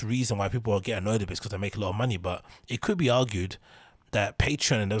most reason why people get annoyed with it is because they make a lot of money. But it could be argued that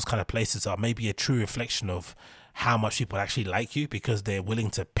Patreon and those kind of places are maybe a true reflection of how much people actually like you, because they're willing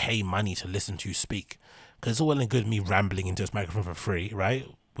to pay money to listen to you speak. Because it's all well and good me rambling into this microphone for free, right?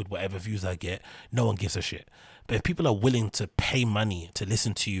 With whatever views I get, no one gives a shit. But if people are willing to pay money to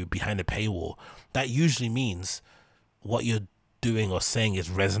listen to you behind a paywall, that usually means what you're doing or saying is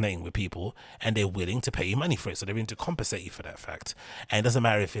resonating with people, and they're willing to pay you money for it. So they're willing to compensate you for that fact. And it doesn't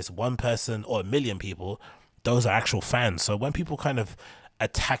matter if it's one person or a million people, those are actual fans. So when people kind of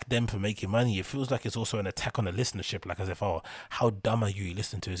attack them for making money, it feels like it's also an attack on the listenership, like as if, oh, how dumb are you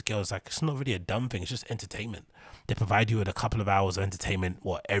listening to this girl? It's like, it's not really a dumb thing, it's just entertainment. They provide you with a couple of hours of entertainment,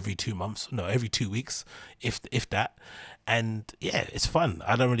 what, every 2 months? No, every 2 weeks, if that. And yeah, it's fun.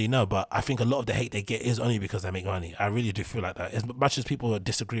 I don't really know, but I think a lot of the hate they get is only because they make money. I really do feel like that. As much as people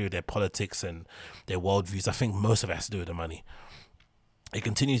disagree with their politics and their worldviews, I think most of it has to do with the money. It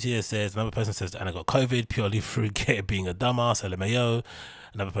continues here, says, another person says that Anna got COVID purely through being a dumbass, LMAO.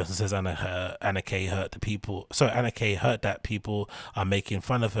 Another person says Anna K hurt the people. Sorry, Anna K hurt that people are making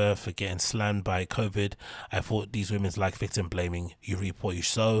fun of her for getting slammed by COVID. I thought these women's like victim blaming. You reap what you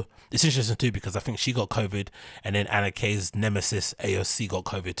sow. It's interesting too, because I think she got COVID and then Anna K's nemesis AOC got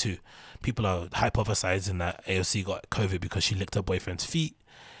COVID too. People are hypothesizing that AOC got COVID because she licked her boyfriend's feet.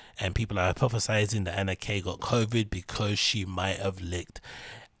 And people are hypothesizing that Anna K got COVID because she might have licked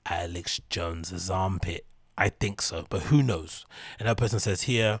Alex Jones's armpit. I think so, but who knows? And that person says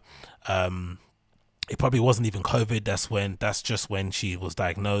here, it probably wasn't even COVID. That's just when she was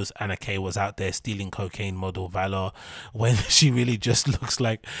diagnosed. Anna K was out there stealing cocaine model Valor, when she really just looks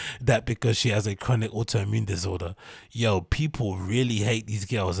like that because she has a chronic autoimmune disorder. Yo, people really hate these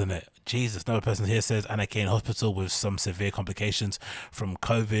girls, innit? Jesus. Another person here says Anna K in hospital with some severe complications from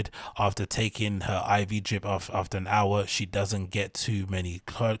COVID after taking her IV drip after an hour. She doesn't get too many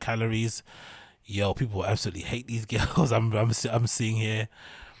calories. Yo, people absolutely hate these girls. I'm seeing here.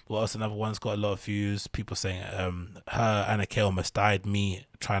 What else? Another one's got a lot of views. People saying her Anna K almost died, me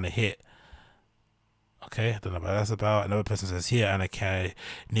trying to hit. Okay, I don't know what that's about. Another person says here Anna K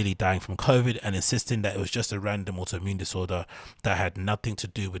nearly dying from COVID and insisting that it was just a random autoimmune disorder that had nothing to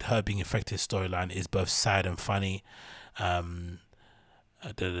do with her being infected. Storyline is both sad and funny. Oh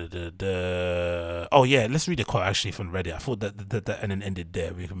yeah, let's read a quote actually from Reddit. I thought that and then ended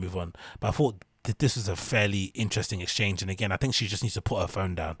there. We can move on. But I thought that this was a fairly interesting exchange, and again, I think she just needs to put her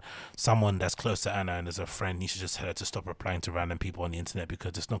phone down. Someone that's close to Anna and as a friend needs to just tell her to stop replying to random people on the internet,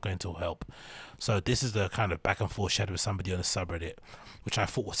 because it's not going to help. So this is the kind of back and forth she had with somebody on the subreddit, which I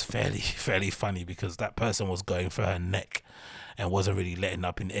thought was fairly funny, because that person was going for her neck and wasn't really letting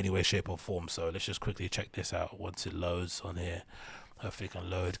up in any way, shape or form. So let's just quickly check this out once it loads on here. Hopefully it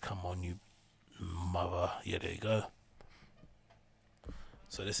can load. Come on, you mother. Yeah, there you go.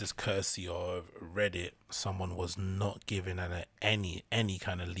 So this is courtesy of Reddit. Someone was not giving her any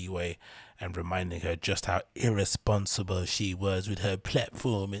kind of leeway and reminding her just how irresponsible she was with her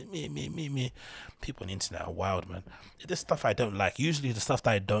platform. And me. People on the internet are wild, man. This stuff I don't like. Usually the stuff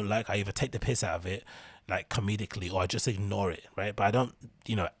that I don't like, I either take the piss out of it, like comedically, or I just ignore it, right? But I don't,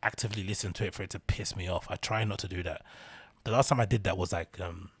 actively listen to it for it to piss me off. I try not to do that. The last time I did that was like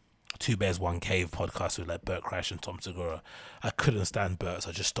Two Bears One Cave podcast with like Bert Crash and Tom Segura. I couldn't stand Bert, so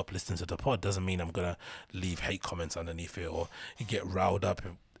I just stopped listening to the pod. Doesn't mean I'm gonna leave hate comments underneath it or get riled up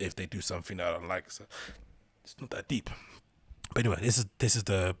if they do something that I don't like. So it's not that deep. But anyway, this is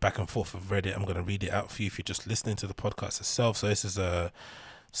the back and forth of Reddit. I'm gonna read it out for you if you're just listening to the podcast itself. So this is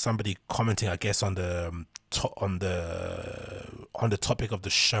somebody commenting, I guess, on the topic of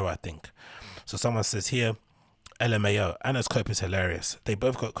the show, I think. So someone says here, LMAO, Anna's cope is hilarious. They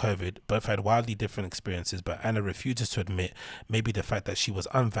both got COVID, both had wildly different experiences, but Anna refuses to admit maybe the fact that she was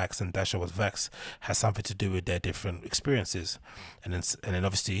unvaxxed and Dasha was vaxxed has something to do with their different experiences. And then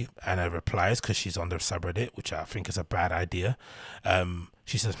obviously Anna replies, because she's on the subreddit, which I think is a bad idea.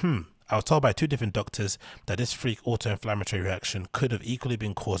 She says, I was told by 2 different doctors that this freak auto-inflammatory reaction could have equally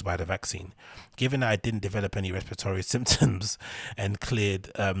been caused by the vaccine. Given that I didn't develop any respiratory symptoms and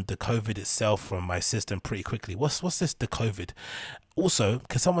cleared the COVID itself from my system pretty quickly. What's this, the COVID? Also,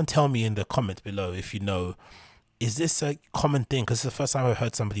 can someone tell me in the comments below if you know, is this a common thing? Because it's the first time I've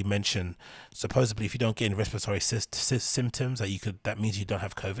heard somebody mention, supposedly if you don't get any respiratory symptoms, that means you don't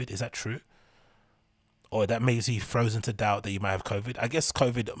have COVID. Is that true? Or that makes you frozen to doubt that you might have COVID. I guess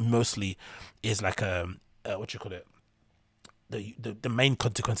COVID mostly is like the main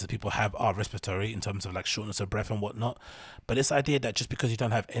consequences people have are respiratory, in terms of like shortness of breath and whatnot. But this idea that just because you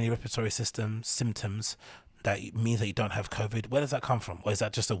don't have any respiratory system symptoms that means that you don't have COVID? Where does that come from? Or is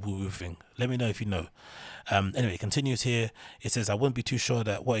that just a woo-woo thing? Let me know if you know. Anyway, it continues here. It says, I wouldn't be too sure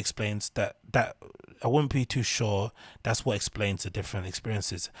that what explains that I wouldn't be too sure that's what explains the different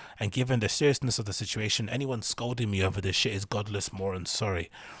experiences. And given the seriousness of the situation, anyone scolding me over this shit is godless, moron. Sorry.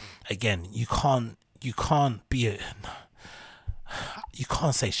 Again, you can't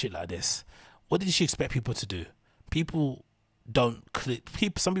say shit like this. What did she expect people to do?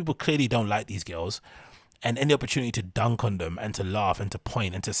 Some people clearly don't like these girls, and any opportunity to dunk on them and to laugh and to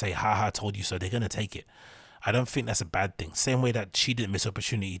point and to say, haha, I told you so, they're going to take it. I don't think that's a bad thing. Same way that she didn't miss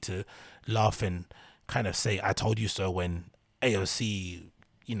opportunity to laugh and kind of say, I told you so, when AOC,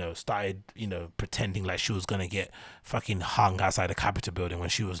 started, pretending like she was going to get fucking hung outside the Capitol building when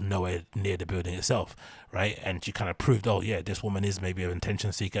she was nowhere near the building itself, right? And she kind of proved, oh yeah, this woman is maybe an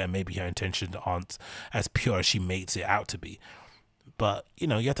attention seeker, and maybe her intentions aren't as pure as she makes it out to be. But, you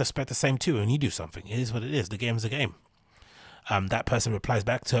have to expect the same too when you do something. It is what it is. The game's the game. That person replies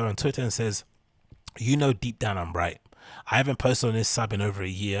back to her on Twitter and says, deep down I'm right. I haven't posted on this sub in over a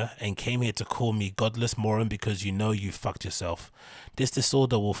year and came here to call me godless moron because you fucked yourself. This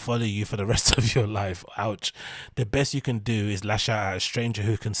disorder will follow you for the rest of your life. Ouch. The best you can do is lash out at a stranger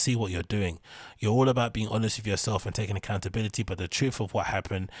who can see what you're doing. You're all about being honest with yourself and taking accountability, but the truth of what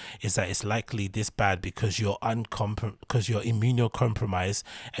happened is that it's likely this bad because you're immunocompromised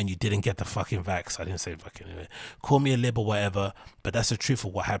and you didn't get the fucking vax. I didn't say fucking anyway. Call me a lib or whatever, but that's the truth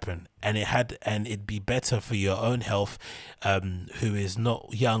of what happened. And it'd be better for your own health, who is not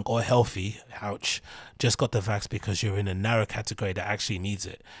young or healthy, ouch, just got the vax because you're in a narrow category that actually needs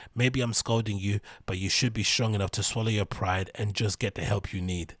it. Maybe I'm scolding you, but you should be strong enough to swallow your pride and just get the help you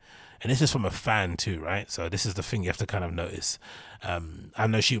need. And this is from a fan too, right? So this is the thing you have to kind of notice. I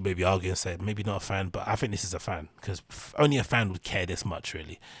know she would maybe argue and say maybe not a fan, but I think this is a fan, because only a fan would care this much,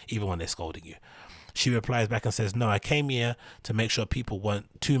 really, even when they're scolding you. She replies back and says, no, I came here to make sure people weren't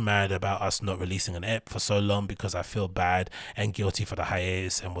too mad about us not releasing an ep for so long because I feel bad and guilty for the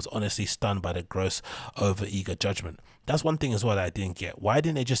hiatus and was honestly stunned by the gross over-eager judgment. That's one thing as well that I didn't get. Why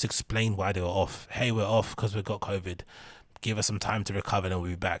didn't they just explain why they were off? Hey, we're off because we got COVID. Give us some time to recover and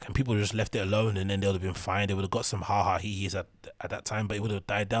we'll be back. And people just left it alone, and then they would have been fine. They would have got some ha-ha he-he's at that time, but it would have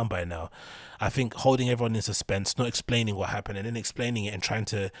died down by now. I think holding everyone in suspense, not explaining what happened and then explaining it and trying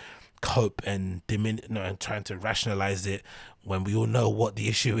to cope and and trying to rationalize it when we all know what the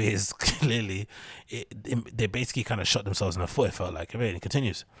issue is clearly, they basically kind of shot themselves in the foot, it felt like. It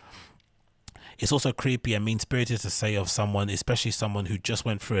continues. It's also creepy and mean-spirited to say of someone, especially someone who just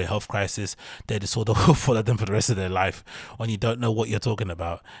went through a health crisis, their disorder will follow them for the rest of their life when you don't know what you're talking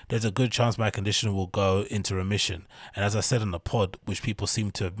about. There's a good chance my condition will go into remission. And as I said on the pod, which people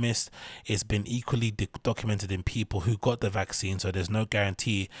seem to have missed, it's been equally documented in people who got the vaccine, so there's no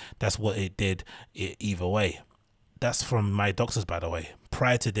guarantee that's what it did either way. That's from my doctors, by the way.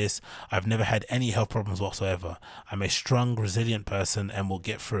 Prior to this, I've never had any health problems whatsoever. I'm a strong, resilient person and will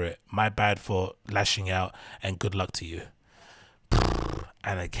get through it. My bad for lashing out, and good luck to you.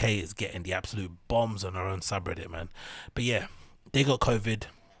 Anna K is getting the absolute bombs on her own subreddit, man. But yeah, they got COVID.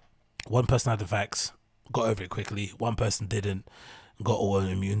 One person had the vax, got over it quickly. One person didn't, got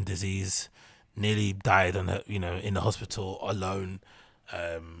autoimmune disease, nearly died on the, in the hospital alone.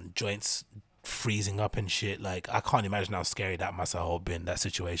 Joints freezing up and shit. Like, I can't imagine how scary that must have been, that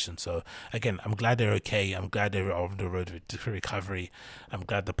situation. So again, I'm glad they're okay. I'm glad they're on the road to recovery. I'm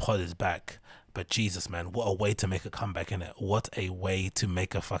glad the pod is back. But Jesus, man, what a way to make a comeback, innit? What a way to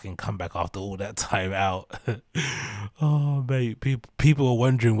make a fucking comeback after all that time out. Oh, mate, people were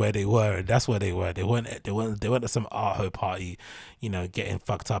wondering where they were, and that's where they were. They went at some Aho party, getting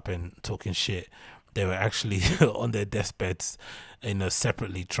fucked up and talking shit. They were actually on their deathbeds,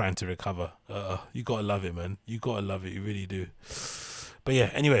 separately trying to recover. You gotta love it, man. You gotta love it. You really do. But yeah,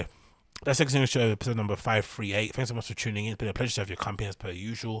 anyway, that's Agostinho Show, episode number 538. Thanks so much for tuning in. It's been a pleasure to have your company as per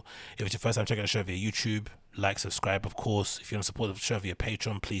usual. If it's your first time checking out the show via YouTube, like, subscribe, of course. If you want to support the show via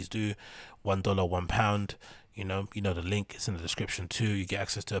Patreon, please do. $1, £1. You know the link is in the description too. You get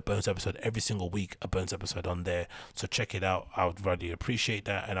access to a bonus episode every single week, a bonus episode on there. So check it out. I would really appreciate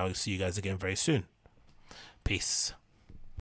that, and I'll see you guys again very soon. Peace.